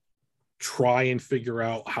 try and figure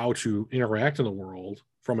out how to interact in the world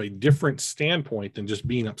from a different standpoint than just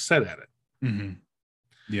being upset at it.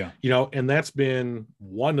 Yeah. And that's been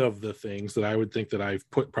one of the things that I would think that I've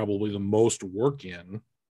put probably the most work in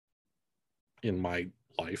my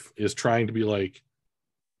life is trying to be like,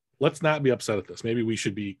 let's not be upset at this. Maybe we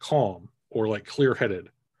should be calm or like clear-headed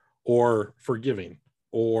or forgiving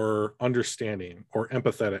or understanding or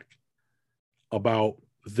empathetic about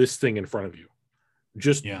this thing in front of you.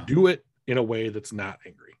 Just do it in a way that's not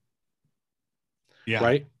angry. Yeah.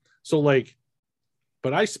 Right. So like,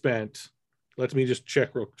 but I spent, let me just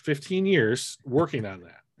check 15 years working on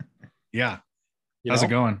that. Yeah. How's it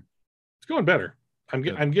going? It's going better.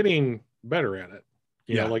 I'm getting better at it.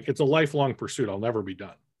 You know, like it's a lifelong pursuit. I'll never be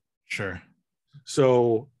done. Sure.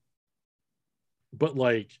 So, but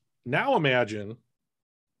like now imagine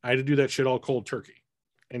I had to do that shit all cold turkey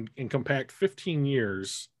and compact 15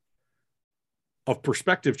 years of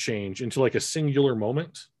perspective change into like a singular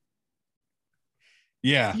moment.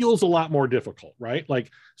 Yeah. Feels a lot more difficult, right?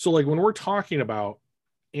 Like, so like when we're talking about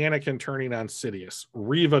Anakin turning on Sidious,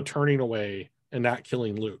 Reva turning away and not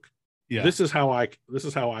killing Luke. Yeah. This is how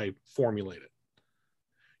I formulate it.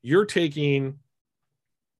 You're taking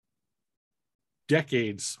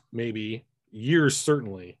decades, maybe years,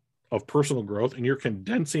 certainly, of personal growth, and you're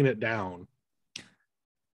condensing it down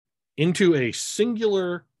into a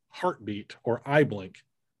singular heartbeat or eye blink.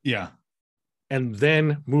 Yeah. And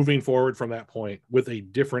then moving forward from that point with a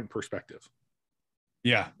different perspective.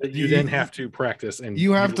 Yeah. That you then have to practice. And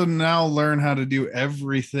you have to now learn how to do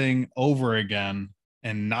everything over again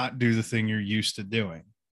and not do the thing you're used to doing.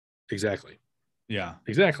 Exactly. Yeah.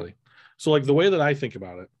 Exactly. So like the way that I think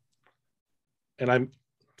about it, and I'm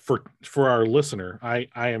for our listener, I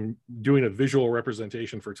am doing a visual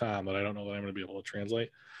representation for Tom that I don't know that I'm going to be able to translate.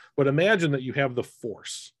 But imagine that you have the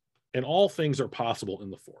Force and all things are possible in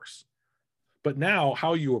the Force. But now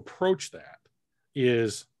how you approach that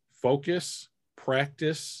is focus,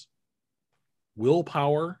 practice,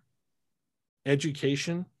 willpower,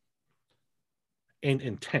 education, and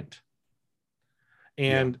intent.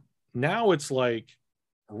 And now it's like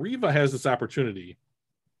Reva has this opportunity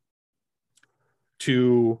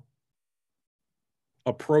to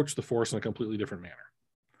approach the Force in a completely different manner.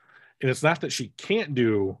 And it's not that she can't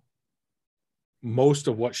do most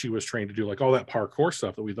of what she was trained to do, like all that parkour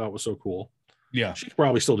stuff that we thought was so cool. Yeah. She could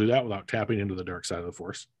probably still do that without tapping into the dark side of the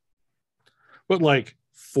Force. But like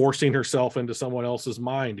forcing herself into someone else's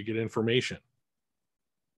mind to get information,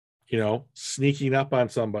 you know, sneaking up on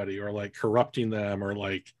somebody or like corrupting them or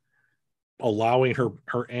like allowing her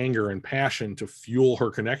anger and passion to fuel her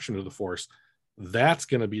connection to the Force. That's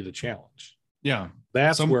going to be the challenge. Yeah.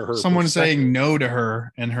 That's where her someone saying no to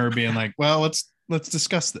her and her being like, well, let's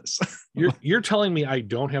discuss this. You're telling me I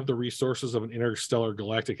don't have the resources of an interstellar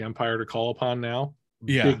galactic empire to call upon now?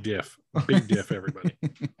 Yeah. Big diff, everybody.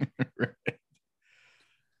 Right.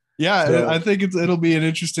 Yeah. So, I think it'll be an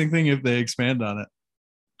interesting thing if they expand on it.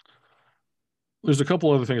 There's a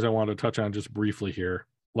couple other things I wanted to touch on just briefly here.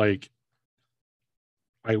 Like,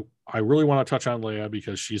 I really want to touch on Leia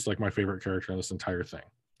because she's like my favorite character in this entire thing.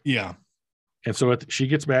 Yeah. And so she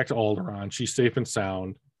gets back to Alderaan. She's safe and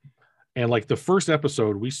sound. And like the first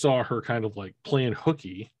episode, we saw her kind of like playing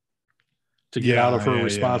hooky to get out of her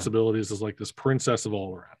responsibilities as like this princess of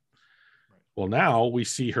Alderaan. Right. Well, now we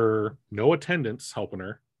see her, no attendants helping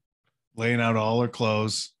her. Laying out all her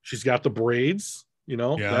clothes. She's got the braids, you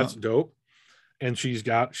know, that's dope. And she's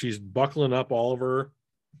buckling up all of her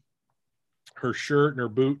shirt and her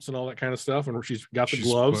boots and all that kind of stuff. And she's got the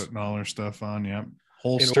gloves. Putting all her stuff on, yeah.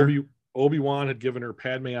 Holster. And Obi-Wan had given her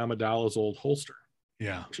Padme Amidala's old holster.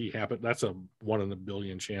 Yeah. That's a 1 in a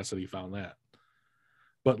billion chance that he found that.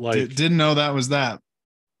 But like didn't know that was that.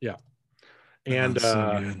 Yeah. And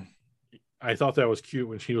so I thought that was cute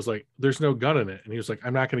when she was like, there's no gun in it. And he was like,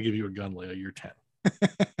 I'm not going to give you a gun, Leia. You're 10.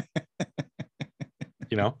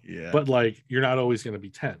 You know? Yeah. But like, you're not always going to be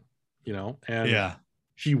 10, you know? And yeah,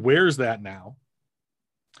 she wears that now,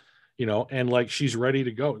 you know, and like, she's ready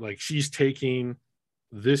to go. Like she's taking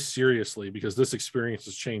this seriously because this experience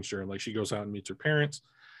has changed her. And like, she goes out and meets her parents,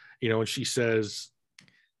 you know, and she says,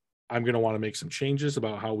 I'm going to want to make some changes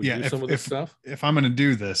about how we do some of this stuff. If I'm going to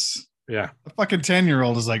do this, the fucking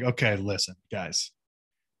 10-year-old is like, okay, listen, guys,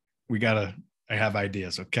 I have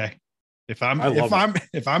ideas. Okay. If I'm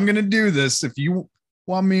going to do this, if you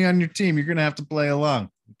want me on your team, you're going to have to play along.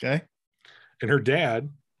 Okay. And her dad,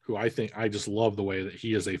 who I just love the way that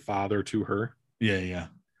he is a father to her. Yeah. Yeah.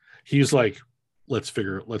 He's like, let's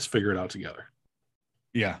figure it out together.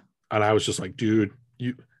 Yeah. And I was just like, dude,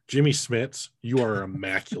 Jimmy Smits, you are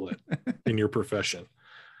immaculate in your profession.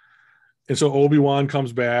 And so Obi-Wan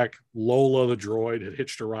comes back. Lola, the droid, had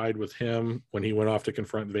hitched a ride with him when he went off to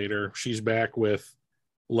confront Vader. She's back with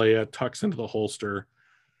Leia, tucks into the holster.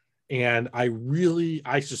 And I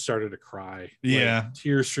just started to cry. Yeah. Like,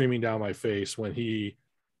 tears streaming down my face when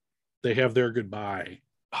they have their goodbye.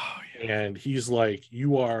 Oh, yeah. And he's like,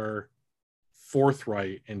 you are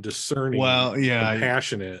forthright and discerning. Well, yeah. And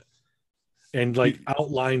passionate. And like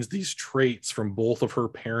outlines these traits from both of her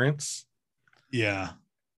parents. Yeah.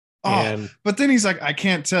 But then he's like, I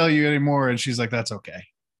can't tell you anymore. And she's like, that's okay.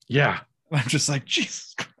 Yeah. I'm just like,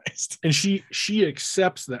 Jesus Christ. And she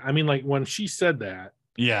accepts that. I mean, like when she said that,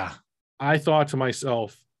 yeah, I thought to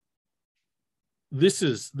myself, this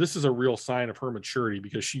is a real sign of her maturity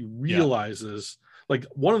because she realizes like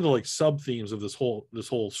one of the like sub themes of this whole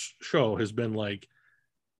show has been like,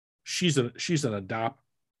 she's been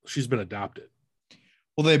adopted.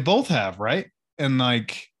 Well, they both have, right? And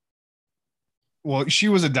like, well, she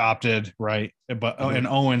was adopted, right? But and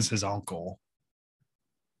Owen's his uncle.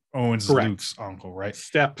 Owen's Luke's uncle, right?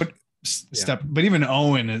 But even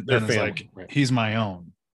Owen is like, he's my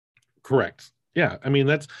own. Correct. Yeah. I mean,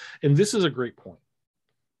 this is a great point.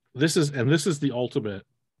 This is the ultimate,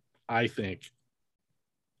 I think,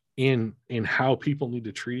 in how people need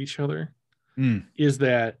to treat each other is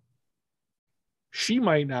that she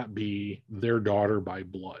might not be their daughter by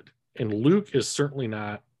blood. And Luke is certainly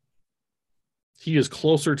not. He is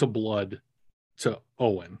closer to blood to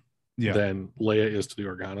Owen than Leia is to the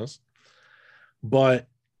Organas. But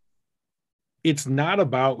it's not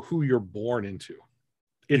about who you're born into.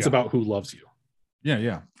 It's about who loves you.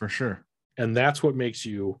 Yeah, for sure. And that's what makes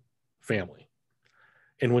you family.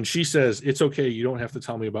 And when she says, it's okay, you don't have to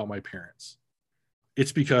tell me about my parents.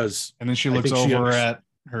 It's because... And then she looks over at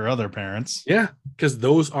her other parents. Yeah, because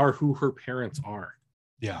those are who her parents are.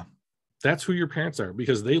 Yeah. That's who your parents are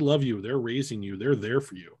because they love you. They're raising you. They're there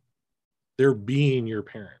for you. They're being your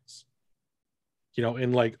parents. You know,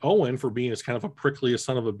 and like Owen, for being as kind of a prickly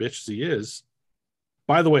son of a bitch as he is,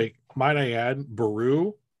 by the way, might I add,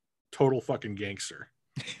 Beru, total fucking gangster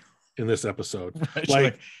in this episode. Right,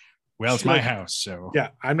 like, well, it's my house, so yeah,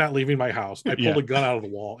 I'm not leaving my house. I pulled a gun out of the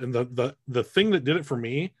wall, and the thing that did it for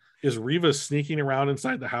me is Reva sneaking around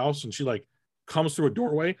inside the house, and she like comes through a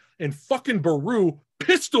doorway, and fucking Baru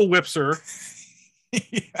pistol whips her.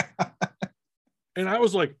 Yeah. And I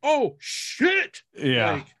was like, oh shit.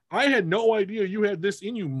 Yeah. Like, I had no idea you had this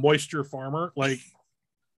in you, moisture farmer.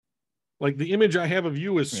 Like the image I have of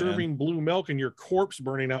you is serving blue milk and your corpse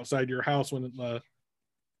burning outside your house when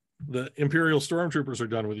the Imperial stormtroopers are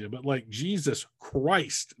done with you. But like, Jesus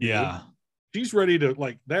Christ. Dude. Yeah. She's ready to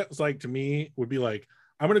like, that's like, to me would be like,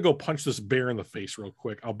 I'm going to go punch this bear in the face real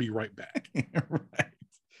quick. I'll be right back. Right.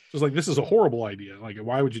 She's like, this is a horrible idea. Like,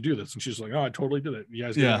 why would you do this? And she's like, oh, I totally did it. You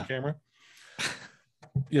guys get it on camera?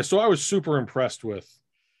 Yeah. So I was super impressed with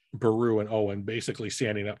Baru and Owen basically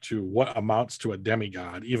standing up to what amounts to a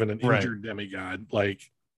demigod, even an injured demigod.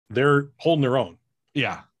 Like, they're holding their own.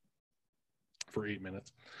 Yeah. For 8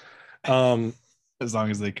 minutes. As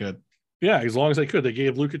long as they could. Yeah, as long as they could. They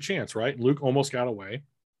gave Luke a chance, right? Luke almost got away.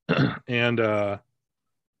 And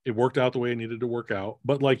it worked out the way it needed to work out.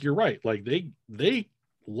 But like, you're right. Like, they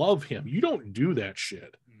love him. You don't do that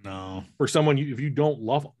shit. No. For someone if you don't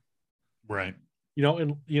love him. Right. You know,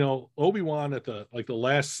 and you know, Obi-Wan at the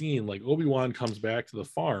last scene, like Obi-Wan comes back to the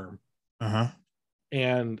farm.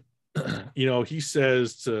 And you know, he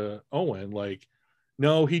says to Owen, like,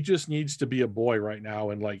 no, he just needs to be a boy right now.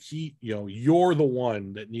 And like, he, you know, you're the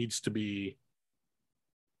one that needs to be,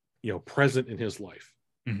 you know, present in his life.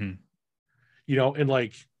 You know, and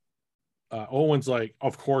like, Owen's like,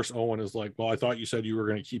 of course, Owen is like, well, I thought you said you were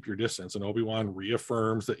going to keep your distance. And Obi-Wan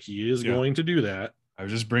reaffirms that he is going to do that. I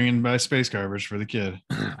was just bringing by space garbage for the kid.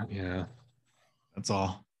 Yeah. That's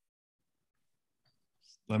all.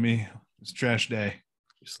 It's trash day.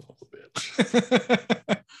 You son of a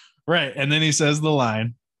bitch. Right. And then he says the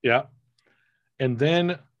line. Yeah. And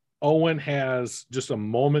then Owen has just a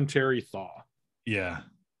momentary thaw. Yeah.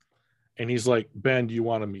 And he's like, Ben, do you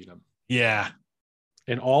want to meet him? Yeah.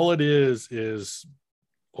 And all it is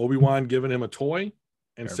Obi-Wan giving him a toy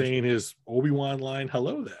and saying his Obi-Wan line,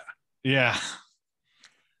 hello there. Yeah.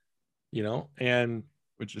 You know, and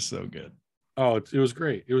which is so good. Oh, it was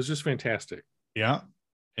great. It was just fantastic. Yeah.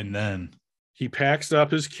 And then he packs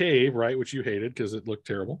up his cave, right, which you hated because it looked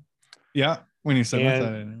terrible. Yeah. When he said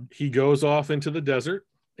that, he goes off into the desert,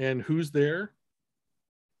 and who's there?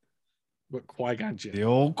 But Qui-Gon Jinn. The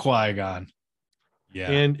old Qui-Gon.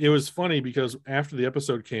 Yeah. And it was funny because after the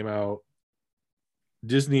episode came out,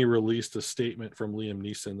 Disney released a statement from Liam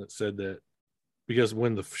Neeson that said that because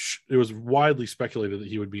when it was widely speculated that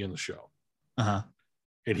he would be in the show.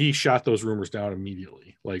 And he shot those rumors down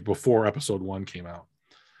immediately, like before episode 1 came out.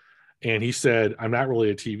 And he said, I'm not really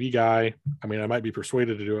a TV guy. I mean, I might be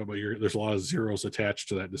persuaded to do it, but there's a lot of zeros attached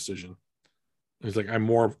to that decision. He's like, I'm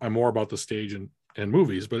more about the stage and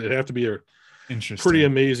movies, but it'd have to be a pretty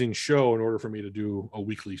amazing show in order for me to do a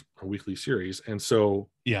weekly series. And so,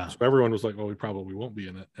 so everyone was like, well, we probably won't be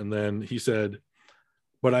in it. And then he said,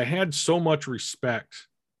 but I had so much respect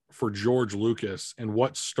for George Lucas and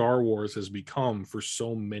what Star Wars has become for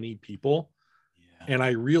so many people. Yeah. And I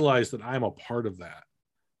realized that I'm a part of that.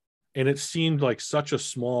 And it seemed like such a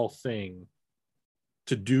small thing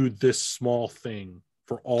to do this small thing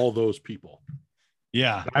for all those people.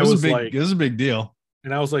 Yeah. It was a big deal.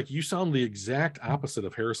 And I was like, you sound the exact opposite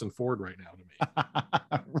of Harrison Ford right now to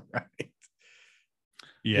me. Right.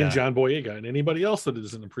 Yeah. And John Boyega and anybody else that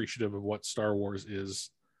isn't appreciative of what Star Wars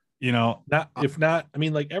is. You know, I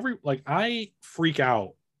mean, I freak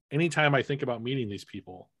out anytime I think about meeting these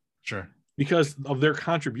people. Sure. Because of their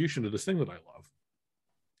contribution to this thing that I love.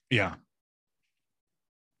 Yeah.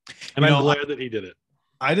 And I'm glad that he did it.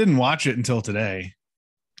 I didn't watch it until today.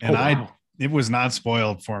 And it was not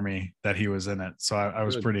spoiled for me that he was in it. So I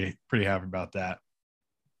was pretty happy about that.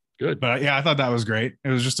 Good. But yeah, I thought that was great. It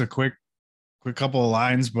was just a quick couple of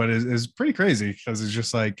lines, but it's pretty crazy because it's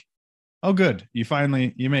just like, oh, good. You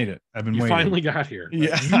made it. I've been waiting. You finally got here.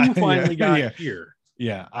 Yeah. You finally got here.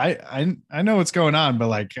 Yeah. I know what's going on, but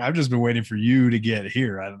like, I've just been waiting for you to get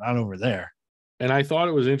here. Not over there. And I thought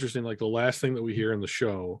it was interesting. Like the last thing that we hear in the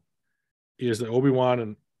show is that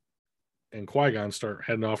Obi-Wan and Qui-Gon start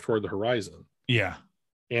heading off toward the horizon. Yeah.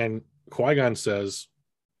 And Qui-Gon says,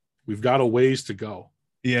 we've got a ways to go.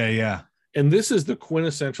 Yeah. Yeah. And this is the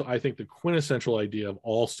quintessential idea of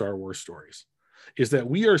all Star Wars stories is that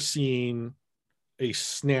we are seeing a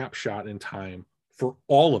snapshot in time for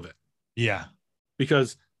all of it. Yeah.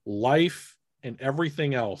 Because life and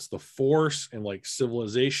everything else, the Force and like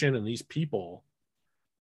civilization and these people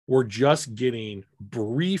were just getting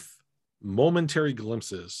brief, momentary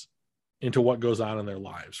glimpses into what goes on in their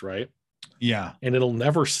lives, right? Yeah. And it'll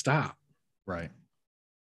never stop. Right.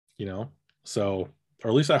 You know? So, or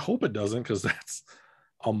at least I hope it doesn't, because that's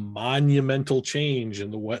a monumental change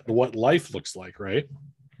in what life looks like, right?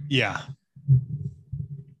 Yeah.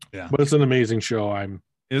 But it's an amazing show.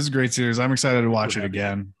 It was a great series. I'm excited to watch it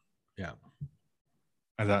again. Yeah.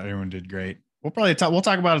 I thought everyone did great. We'll probably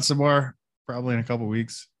talk about it some more probably in a couple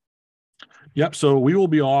weeks. Yep. So we will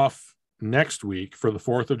be off next week for the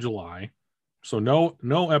 4th of July. So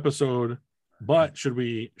no episode, but should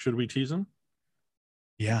we tease them?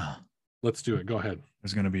 Yeah. Let's do it. Go ahead.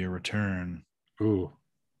 There's going to be a return. Ooh.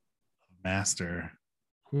 Master.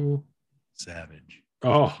 Who? Savage.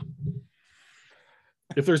 Oh.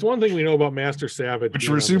 If there's one thing we know about Master Savage, which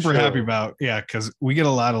we're super happy about, because we get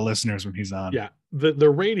a lot of listeners when he's on. Yeah, the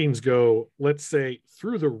ratings go, let's say,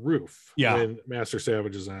 through the roof when Master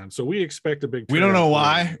Savage is on. So we expect a big. We don't know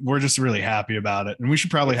why. We're just really happy about it, and we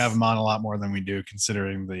should probably have him on a lot more than we do,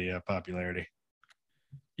 considering the popularity.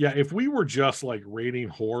 Yeah, if we were just like rating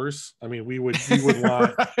whores, I mean, we would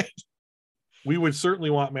want. Right. We would certainly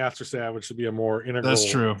want Master Savage to be a more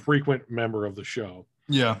integral, frequent member of the show.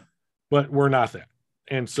 Yeah, but we're not that.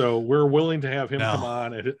 And so we're willing to have him come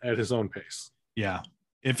on at his own pace. Yeah.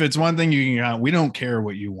 If it's one thing you can get on, we don't care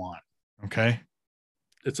what you want. Okay.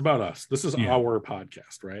 It's about us. This is our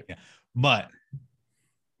podcast, right? Yeah. But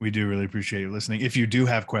we do really appreciate you listening. If you do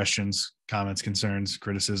have questions, comments, concerns,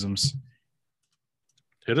 criticisms,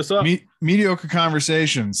 hit us up.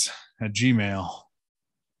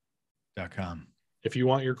 mediocreconversations@gmail.com. If you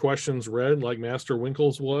want your questions read like Master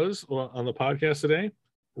Winkles was on the podcast today,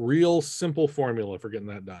 real simple formula for getting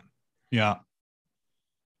that done. Yeah.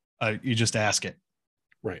 You just ask it.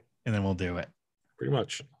 Right. And then we'll do it. Pretty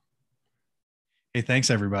much. Hey, thanks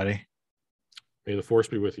everybody. May the force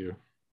be with you.